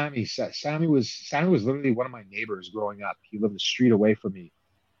Sami was literally one of my neighbors growing up. He lived a street away from me,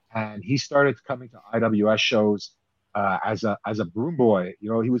 and he started coming to IWS shows as a broom boy. He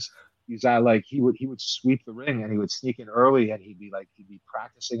would sweep the ring, and he would sneak in early, and he'd be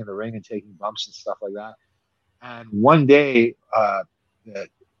practicing in the ring and taking bumps and stuff like that. And one day, the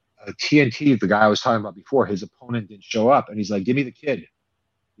TNT, the guy I was talking about before, his opponent didn't show up, and he's like, "Give me the kid."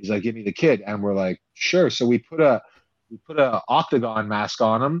 He's like, "Give me the kid," and we're like, "Sure." So we put a octagon mask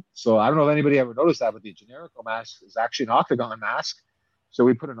on him. So I don't know if anybody ever noticed that, but the Generico mask is actually an octagon mask. So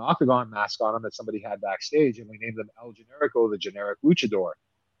we put an octagon mask on him that somebody had backstage, and we named him El Generico, the generic luchador.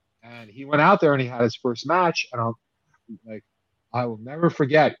 And he went out there and he had his first match, and I will never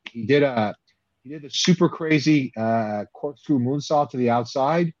forget. He did the super crazy corkscrew moonsault to the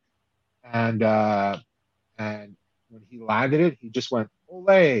outside, and when he landed it, he just went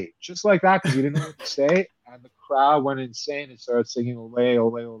 "Ole," just like that, because he didn't know what to say, and the crowd went insane and started singing "Ole,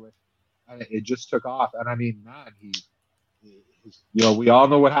 Ole, Ole," and it just took off. And I mean, man, we all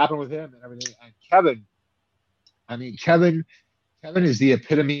know what happened with him and everything. And Kevin Kevin is the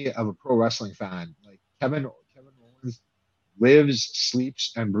epitome of a pro wrestling fan. Like Kevin Owens lives,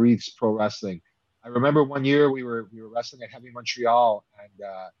 sleeps, and breathes pro wrestling. I remember one year we were wrestling at Heavy Montreal, and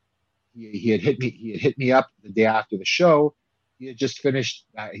he had hit me up the day after the show. He had just finished.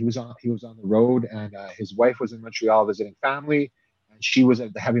 He was on the road, and his wife was in Montreal visiting family, and she was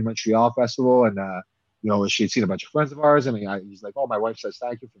at the Heavy Montreal festival, and she had seen a bunch of friends of ours. I mean, he's like, "Oh, my wife says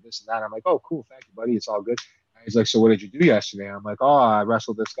thank you for this and that." I'm like, "Oh, cool, thank you, buddy. It's all good." And he's like, "So what did you do yesterday?" I'm like, "Oh, I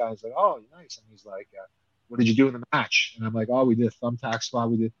wrestled this guy." He's like, "Oh, nice." And he's like, "What did you do in the match?" And I'm like, "Oh, we did a thumbtack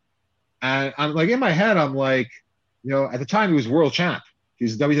spot. We did." And I'm like, in my head, I'm like, at the time he was world champ. He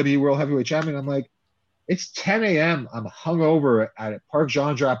was WWE World Heavyweight Champion. I'm like, it's 10 a.m. I'm hungover at Parc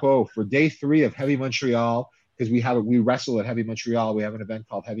Jean Drapeau for day 3 of Heavy Montreal because we wrestle at Heavy Montreal. We have an event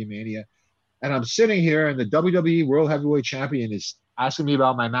called Heavy Mania. And I'm sitting here, and the WWE World Heavyweight Champion is asking me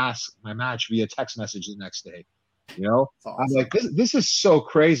about my match via text message the next day. Awesome. I'm like, this is so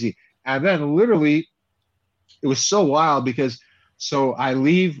crazy. And then literally, it was so wild because I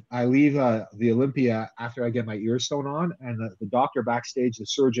leave the Olympia after I get my ear sewn on, and the doctor backstage, the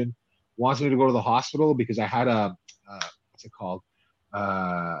surgeon, wants me to go to the hospital because I had a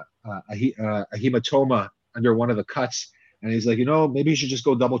hematoma under one of the cuts. And he's like, maybe you should just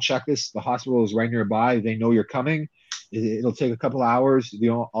go double check this. The hospital is right nearby. They know you're coming. It'll take a couple hours.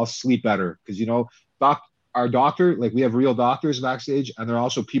 I'll sleep better because, our doctor, like we have real doctors backstage, and they're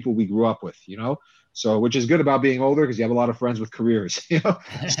also people we grew up with, So, which is good about being older because you have a lot of friends with careers,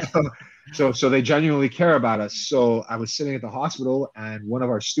 So they genuinely care about us. So I was sitting at the hospital, and one of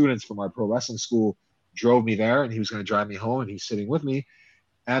our students from our pro wrestling school drove me there, and he was going to drive me home, and he's sitting with me.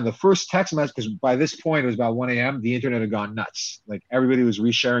 And the first text message, because by this point it was about 1 a.m., the internet had gone nuts. Like everybody was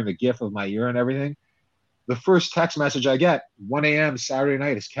resharing the GIF of my ear and everything. The first text message I get, 1 a.m. Saturday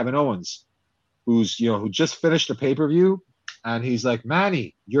night, is Kevin Owens, who just finished a pay-per-view, and he's like,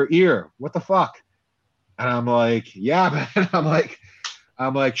 "Manny, your ear, what the fuck?" And I'm like, "Yeah, man."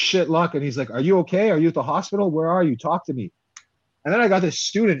 I'm like, "Shit luck." And he's like, "Are you okay? Are you at the hospital? Where are you? Talk to me." And then I got this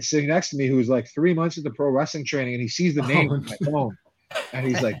student sitting next to me who's like 3 months into pro wrestling training, and he sees the name on my phone, and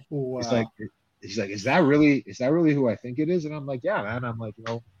he's like, wow. he's like, is that really who I think it is? And I'm like, "Yeah, man." I'm like,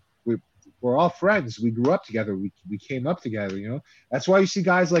 we're all friends. We grew up together. We came up together. That's why you see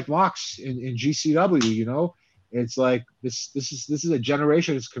guys like Mox in GCW. It's like this is a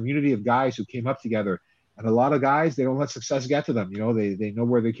generation, this community of guys who came up together. And a lot of guys, they don't let success get to them. They know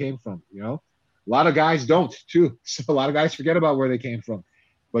where they came from. A lot of guys don't too. So a lot of guys forget about where they came from.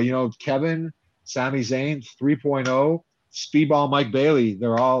 But Kevin, Sami Zayn, 3.0, Speedball Mike Bailey,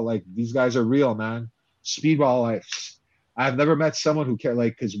 they're all like, these guys are real, man. Speedball, I've never met someone who cares,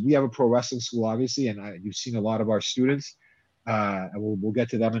 like, because we have a pro wrestling school, obviously, and you've seen a lot of our students, and we'll get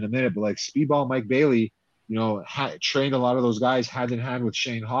to them in a minute. But like Speedball Mike Bailey, trained a lot of those guys hand in hand with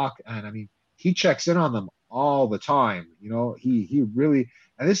Shane Hawk, and I mean, he checks in on them all the time. He really,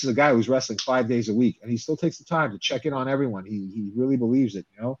 and this is a guy who's wrestling 5 days a week, and he still takes the time to check in on everyone. He really believes it.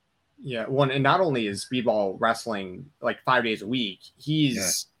 Yeah. One, and not only is Speedball wrestling like 5 days a week,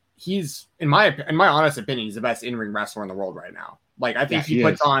 he's in my honest opinion, he's the best in-ring wrestler in the world right now. Like I think he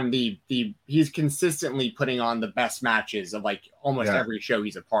puts on he's consistently putting on the best matches of like almost every show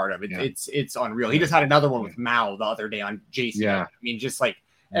he's a part of. It's unreal. He just had another one with Mao the other day on JC. Yeah. I mean, just like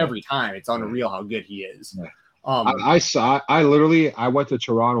every time, it's unreal how good he is. Yeah. I went to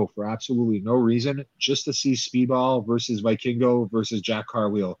Toronto for absolutely no reason, just to see Speedball versus Vikingo versus Jack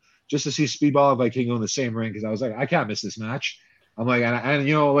Carwheel, just to see Speedball and Vikingo in the same ring, because I was like, I can't miss this match. I'm like,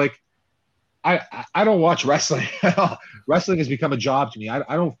 and like, I don't watch wrestling at all. Wrestling has become a job to me.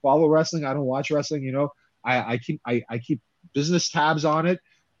 I don't follow wrestling. I don't watch wrestling. I keep business tabs on it,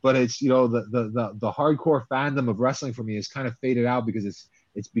 but it's the hardcore fandom of wrestling for me is kind of faded out because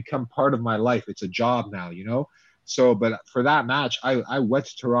it's become part of my life. It's a job now, So, but for that match, I went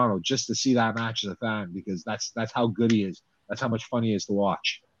to Toronto just to see that match as a fan, because that's how good he is. That's how much fun he is to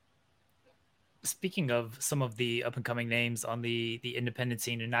watch. Speaking of some of the up and coming names on the independent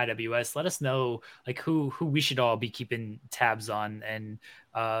scene in IWS, let us know like who we should all be keeping tabs on, and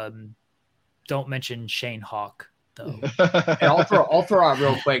don't mention Shane Hawk though. And I'll throw out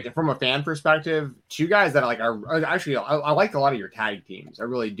real quick from a fan perspective, two guys that are actually I like a lot of your tag teams. I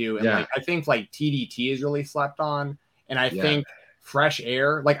really do. And like, I think like TDT is really slept on, and I think Fresh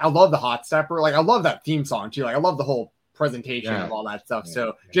Air. Like I love the Hot Stepper. Like I love that theme song too. Like I love the whole presentation of all that stuff.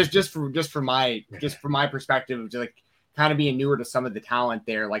 So just from my perspective, just like kind of being newer to some of the talent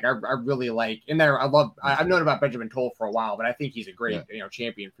there, like I really like in there. I've known about Benjamin Toll for a while, but I think he's a great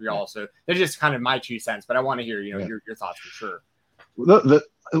champion for y'all. So that's just kind of my 2 cents, but I want to hear your thoughts for sure.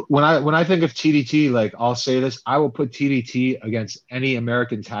 When I think of TDT, like I'll say this, I will put TDT against any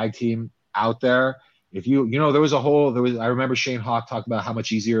American tag team out there. If you I remember Shane Hawk talked about how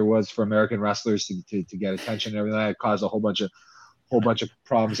much easier it was for American wrestlers to get attention and everything. That caused a whole bunch of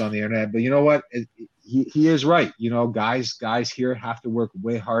problems on the internet. But you know what? He is right. You know, guys here have to work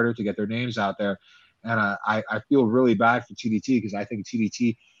way harder to get their names out there. And I feel really bad for TDT because I think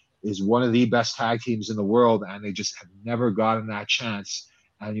TDT is one of the best tag teams in the world, and they just have never gotten that chance.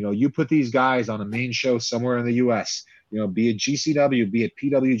 And, you know, you put these guys on a main show somewhere in the U.S., you know, be it GCW, be it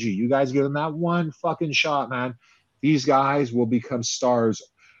PWG, you guys give them that one fucking shot, man. These guys will become stars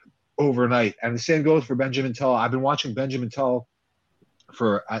overnight. And the same goes for Benjamin Tull. I've been watching Benjamin Tull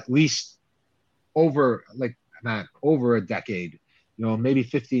for at least over a decade, you know, maybe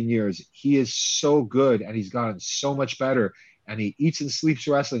 15 years. He is so good, and he's gotten so much better, and he eats and sleeps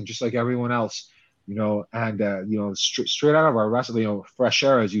wrestling just like everyone else, you know. And you know, straight out of our wrestling, you know, fresh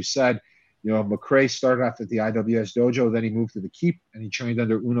air, as you said. You know, McRae started off at the IWS dojo, then he moved to the Keep, and he trained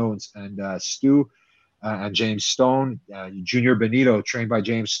under Uno and Stu and James Stone. Junior Benito trained by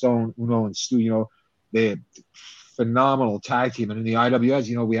James Stone, Uno and Stu. You know, they phenomenal tag team. And in the IWS,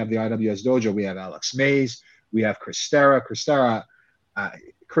 you know, we have the IWS dojo. We have Alex Mays. We have Christera.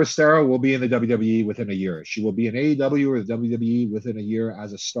 Christera will be in the WWE within a year. She will be in AEW or the WWE within a year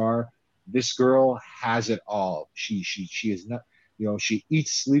as a star. This girl has it all. She is not. You know, she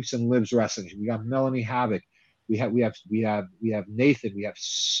eats, sleeps, and lives wrestling. We got Melanie Havoc. We have Nathan. We have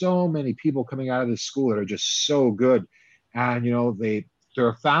so many people coming out of this school that are just so good. And, you know, they're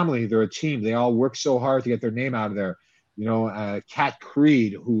a family. They're a team. They all work so hard to get their name out of there. You know, Kat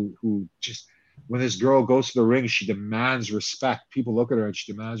Creed, who just, when this girl goes to the ring, she demands respect. People look at her and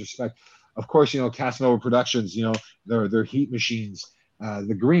she demands respect. Of course, you know, Casanova Productions, you know, they're heat machines.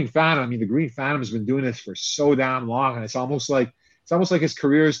 The Green Phantom, I mean, the Green Phantom has been doing this for so damn long, and it's almost like his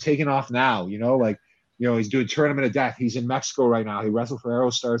career is taking off now, you know, like, you know, he's doing Tournament of Death. He's in Mexico right now. He wrestled for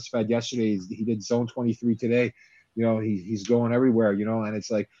Aerostar Fed yesterday. He did Zone 23 today. You know, he's going everywhere, you know, and it's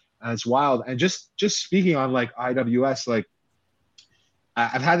like, and it's wild. And just speaking on like IWS, like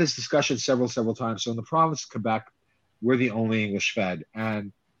I've had this discussion several times. So in the province of Quebec, we're the only English Fed,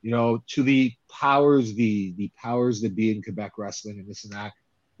 and, you know, to the powers that be in Quebec wrestling and this and that,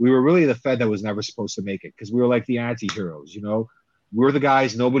 we were really the Fed that was never supposed to make it, because we were like the anti-heroes, you know. We're the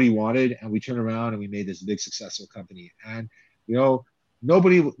guys nobody wanted, and we turned around and we made this big successful company. And, you know,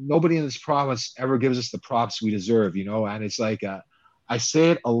 nobody in this province ever gives us the props we deserve, you know. And it's like, I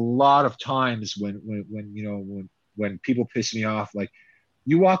say it a lot of times when people piss me off. Like,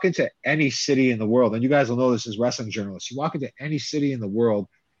 you walk into any city in the world, and you guys will know this as wrestling journalists, you walk into any city in the world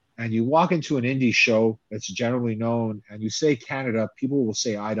and you walk into an indie show that's generally known, and you say Canada, people will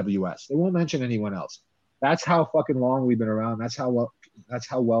say IWS. They won't mention anyone else. That's how fucking long we've been around. That's how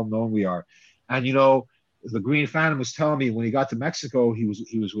well known we are. And, you know, the Green Phantom was telling me when he got to Mexico, he was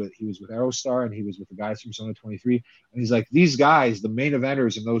with Aerostar, and he was with the guys from Zone 23. And he's like, these guys, the main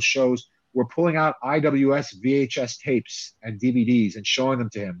eventers in those shows, were pulling out IWS VHS tapes and DVDs and showing them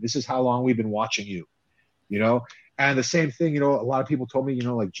to him. This is how long we've been watching you, you know? And the same thing, you know, a lot of people told me, you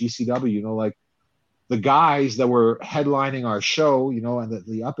know, like GCW, you know, like the guys that were headlining our show, you know, and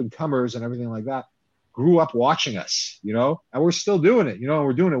the up and comers and everything like that, grew up watching us, you know, and we're still doing it, you know,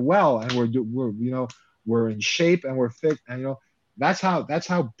 we're doing it well, and we're in shape and we're fit, and, you know, that's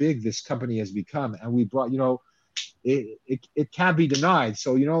how big this company has become. And we brought, you know, it can't be denied.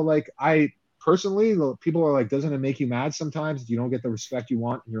 So, you know, like, I personally, people are like, doesn't it make you mad sometimes if you don't get the respect you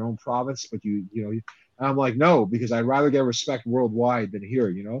want in your own province? But you know, and I'm like, no, because I'd rather get respect worldwide than here,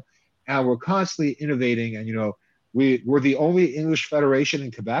 you know. And we're constantly innovating, and, you know, we're the only English federation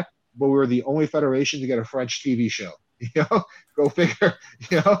in Quebec, but we're the only federation to get a French TV show, you know. Go figure,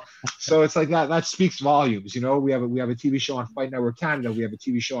 you know. So it's like that speaks volumes, you know. We have a TV show on Fight Network Canada. We have a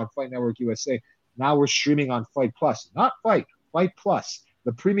TV show on Fight Network USA. Now we're streaming on Fight Plus, not Fight Plus,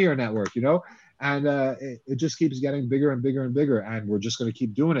 the premier network, you know. And it just keeps getting bigger and bigger and bigger, and we're just going to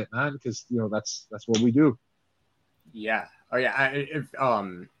keep doing it, man, because, you know, that's what we do. Yeah. Oh yeah.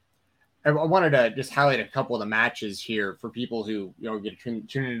 I wanted to just highlight a couple of the matches here for people who, you know, get to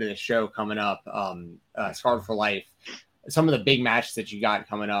tune into the show coming up. Scarred for Life. Some of the big matches that you got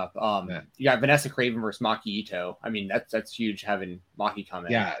coming up. You got Vanessa Craven versus Maki Ito. I mean, that's huge having Maki come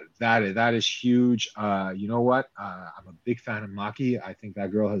in. Yeah, that is huge. You know what? I'm a big fan of Maki. I think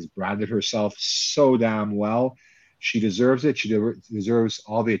that girl has branded herself so damn well. She deserves it. She deserves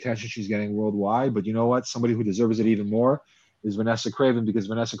all the attention she's getting worldwide. But you know what? Somebody who deserves it even more is Vanessa Craven, because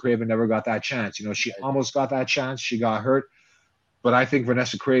Vanessa Craven never got that chance. You know, she almost got that chance. She got hurt. But I think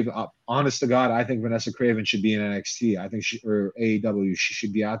Vanessa Craven, honest to God, I think Vanessa Craven should be in NXT. I think or AEW, she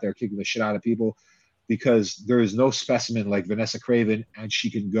should be out there kicking the shit out of people, because there is no specimen like Vanessa Craven, and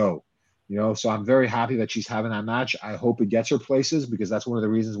she can go. So I'm very happy that she's having that match. I hope it gets her places, because that's one of the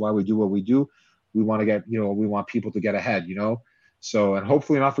reasons why we do what we do. We want to get, we want people to get ahead, So, and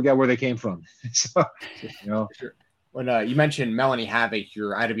hopefully not forget where they came from. So, Sure. When you mentioned Melanie Havoc,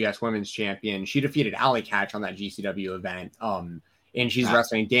 your IWS Women's Champion, she defeated Allie Catch on that GCW event. And she's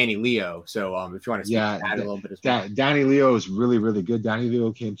wrestling Danny Leo. So if you want to speak to that a little bit as well. Danny Leo is really, really good. Danny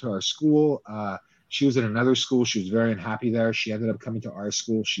Leo came to our school. She was in another school. She was very unhappy there. She ended up coming to our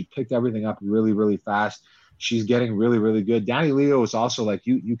school. She picked everything up really, really fast. She's getting really, really good. Danny Leo is also like,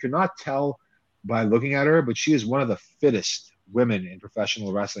 you cannot tell by looking at her, but she is one of the fittest women in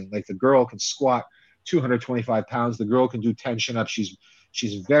professional wrestling. Like, the girl can squat 225 pounds. The girl can do 10 chin-ups.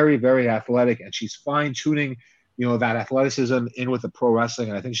 She's very, very athletic, and she's fine-tuning, that athleticism in with the pro wrestling.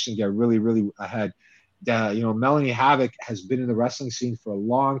 And I think she's going to get really, really ahead. Melanie Havoc has been in the wrestling scene for a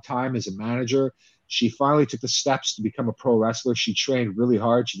long time as a manager. She finally took the steps to become a pro wrestler. She trained really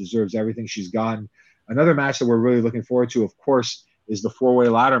hard. She deserves everything she's gotten. Another match that we're really looking forward to, of course, is the four-way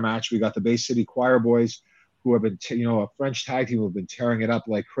ladder match. We got the Bay City Choir Boys, who have been, a French tag team who have been tearing it up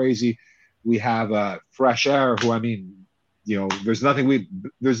like crazy. We have Fresh Air, who, there's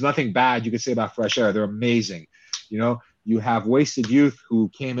nothing bad you could say about Fresh Air. They're amazing. You have Wasted Youth, who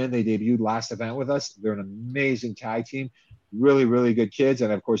came in. They debuted last event with us. They're an amazing tag team. Really, really good kids.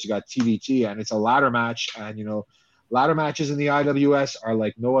 And, of course, you got TVT, and it's a ladder match. And, ladder matches in the IWS are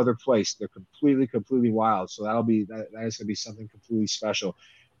like no other place. They're completely, completely wild. So that is going to be something completely special.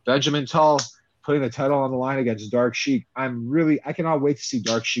 Benjamin Tull putting the title on the line against Dark Sheik. I cannot wait to see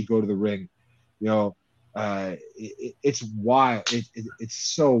Dark Sheik go to the ring. It's wild. It's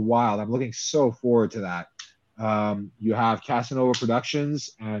so wild. I'm looking so forward to that. You have Casanova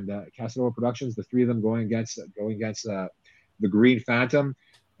Productions and the three of them going against the Green Phantom,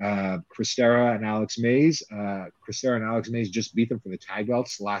 Christera and Alex Mays. Christera and Alex Mays just beat them for the tag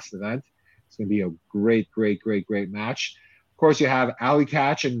belts last event. It's going to be a great, great, great, great match. Of course, you have Allie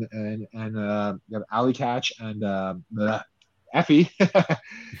Catch and Effie,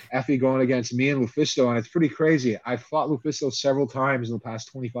 Effie going against me and Lufisto, and it's pretty crazy. I've fought Lufisto several times in the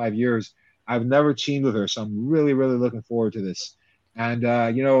past 25 years. I've never teamed with her, so I'm really, really looking forward to this. And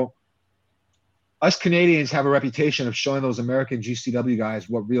us Canadians have a reputation of showing those American GCW guys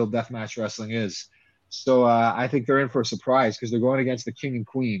what real deathmatch wrestling is. So I think they're in for a surprise, because they're going against the King and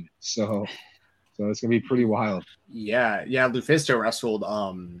Queen. So it's gonna be pretty wild. Yeah. Lufisto wrestled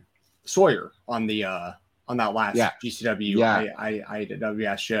Sawyer on that last GCW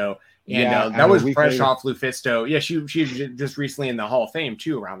IWS show. And that was fresh off Lufisto. Yeah, she just recently in the Hall of Fame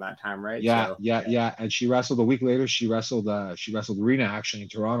too around that time, right? Yeah. And she wrestled a week later. She wrestled Rena actually in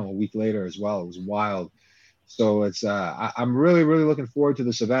Toronto a week later as well. It was wild. So it's I'm really, really looking forward to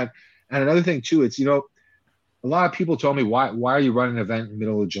this event. And another thing too, it's a lot of people told me, why are you running an event in the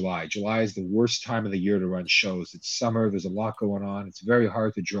middle of July? July is the worst time of the year to run shows. It's summer. There's a lot going on. It's very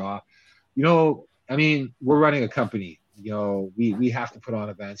hard to draw. We're running a company. We have to put on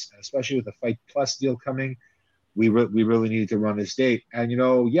events, and especially with the Fight Plus deal coming, we really needed to run this date. And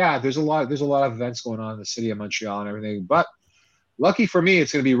there's a lot of events going on in the city of Montreal and everything. But lucky for me,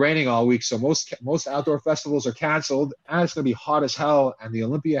 it's going to be raining all week, so most outdoor festivals are canceled, and it's going to be hot as hell. And the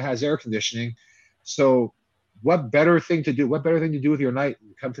Olympia has air conditioning, so what better thing to do with your night?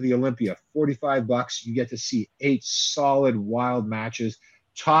 Come to the Olympia, $45. You get to see 8 solid, wild matches.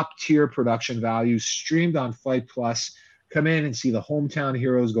 Top tier production value, streamed on Fight Plus. Come in and see the hometown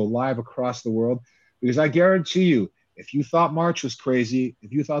heroes go live across the world, because I guarantee you, if you thought March was crazy,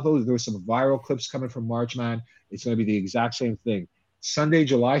 if you thought there were some viral clips coming from March, man, it's going to be the exact same thing. Sunday,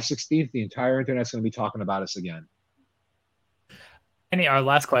 July 16th, the entire internet's going to be talking about us again. And our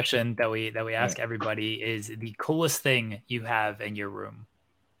last question that we ask everybody is the coolest thing you have in your room.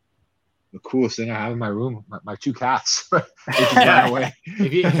 The coolest thing I have in my room, my 2 cats. They just ran away.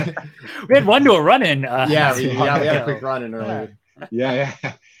 We had one to a run-in. We had a quick run-in earlier.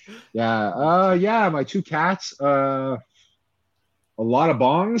 My 2 cats. A lot of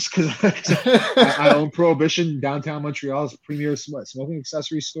bongs, because I own Prohibition, downtown Montreal's premier smoking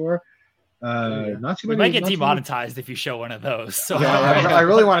accessory store. Not too many. We might get demonetized if you show one of those. So I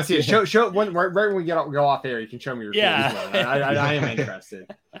really want to see it. Show when when we go off air, you can show me your face. I am interested.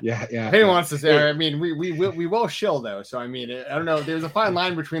 Yeah. If anyone wants to say, we will shill though. So I don't know. There's a fine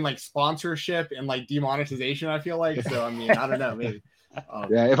line between like sponsorship and like demonetization. I feel like so. I don't know. Maybe.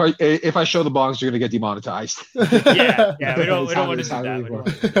 If I show the bongs, you're gonna get demonetized. Yeah. We don't want to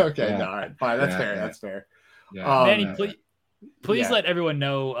do that. Okay. All right. Fine. That's fair. That's fair. Manny, Please let everyone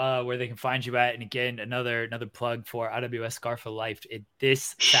know where they can find you at. And again, another plug for IWS Scar for Life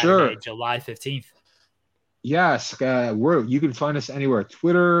this Saturday, July 15th. Yes, you can find us anywhere: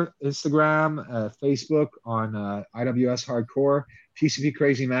 Twitter, Instagram, Facebook on IWS Hardcore, PCP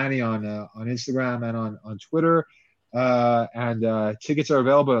Crazy Manny on Instagram and on Twitter. And tickets are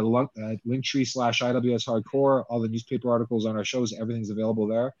available at Linktree/IWS Hardcore. All the newspaper articles on our shows, everything's available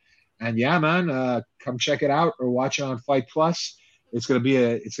there. And yeah, man, come check it out or watch it on Fight Plus. It's gonna be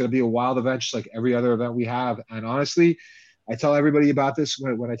a wild event, just like every other event we have. And honestly, I tell everybody about this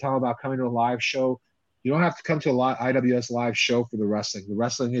when I tell them about coming to a live show. You don't have to come to a IWS live show for the wrestling. The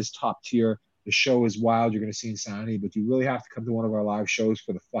wrestling is top tier. The show is wild. You're going to see insanity, but you really have to come to one of our live shows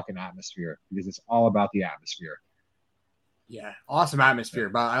for the fucking atmosphere, because it's all about the atmosphere. Yeah, awesome atmosphere.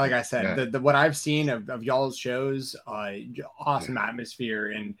 But like I said, what I've seen of y'all's shows, awesome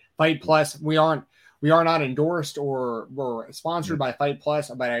atmosphere. And Fight Plus, we are not endorsed or sponsored by Fight Plus,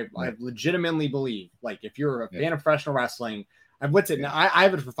 but I legitimately believe, like, if you're a fan of professional wrestling, I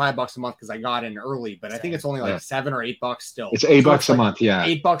have it for $5 a month because I got in early, but I think it's only like $7 or $8 still. It's $8 a month. Yeah.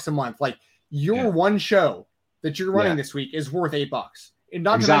 $8 a month. Like, your one show that you're running this week is worth $8. And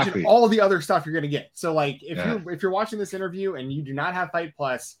not to mention all the other stuff you're going to get. So like, if you're watching this interview and you do not have Fight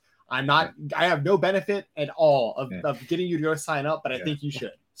Plus, I have no benefit at all of getting you to go sign up, but I think you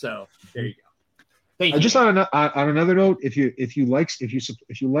should. So there you go. Thank you. Just on another note, if you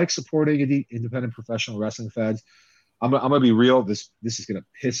like supporting independent professional wrestling feds, I'm gonna be real. This is gonna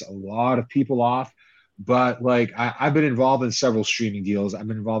piss a lot of people off, but like I've been involved in several streaming deals. I've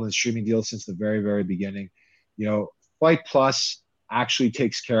been involved in streaming deals since the very, very beginning. You know, Fight Plus actually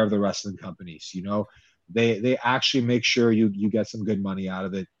takes care of the wrestling companies. You know, they actually make sure you get some good money out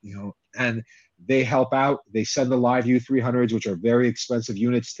of it. You know, and they help out. They send the Live U300s, which are very expensive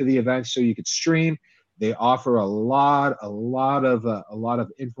units, to the event so you could stream. They offer a lot of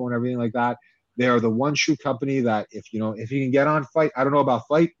info and everything like that. They are the one true company that if you can get on Fight, I don't know about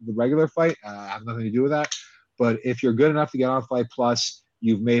Fight, the regular Fight, I have nothing to do with that. But if you're good enough to get on Fight Plus,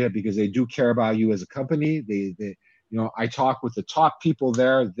 you've made it, because they do care about you as a company. They I talk with the top people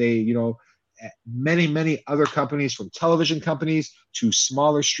there. They, many other companies, from television companies to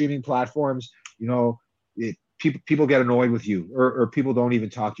smaller streaming platforms, people get annoyed with you, or people don't even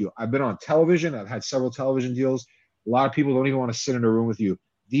talk to you. I've been on television. I've had several television deals. A lot of people don't even want to sit in a room with you.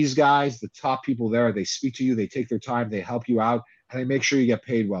 These guys, the top people there, they speak to you, they take their time, they help you out, and they make sure you get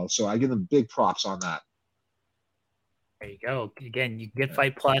paid well. So I give them big props on that. There you go. Again, you can get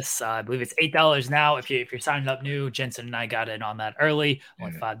Fight Plus. I believe it's $8 now if you're signing up new. Jensen and I got in on that early,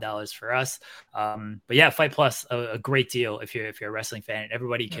 only $5 for us. But yeah, Fight Plus, a great deal if you're a wrestling fan. And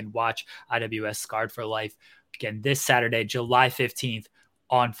everybody can watch IWS Scarred for Life again this Saturday, July 15th.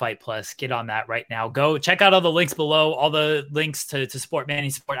 On Fight Plus. Get on that right now. Go check out all the links below. All the links to support Manny,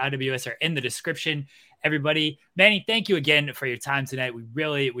 support IWS are in the description. Everybody, Manny, thank you again for your time tonight.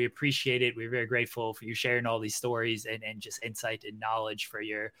 We appreciate it. We're very grateful for you sharing all these stories and just insight and knowledge for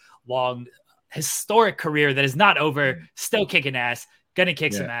your long historic career that is not over. Still kicking ass. Gonna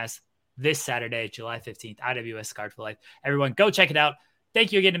kick some ass this Saturday, July 15th, IWS Scarred for Life. Everyone, go check it out.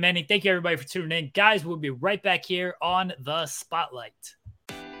 Thank you again to Manny. Thank you everybody for tuning in. Guys, we'll be right back here on The Spotlight.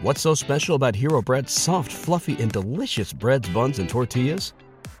 What's so special about Hero Bread's soft, fluffy, and delicious breads, buns, and tortillas?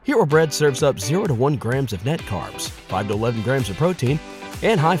 Hero Bread serves up 0 to 1 grams of net carbs, 5 to 11 grams of protein,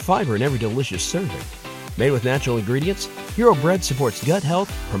 and high fiber in every delicious serving. Made with natural ingredients, Hero Bread supports gut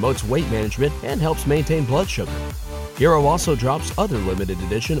health, promotes weight management, and helps maintain blood sugar. Hero also drops other limited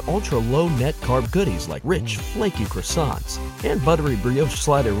edition ultra-low net carb goodies like rich, flaky croissants and buttery brioche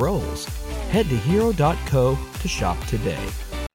slider rolls. Head to hero.co to shop today.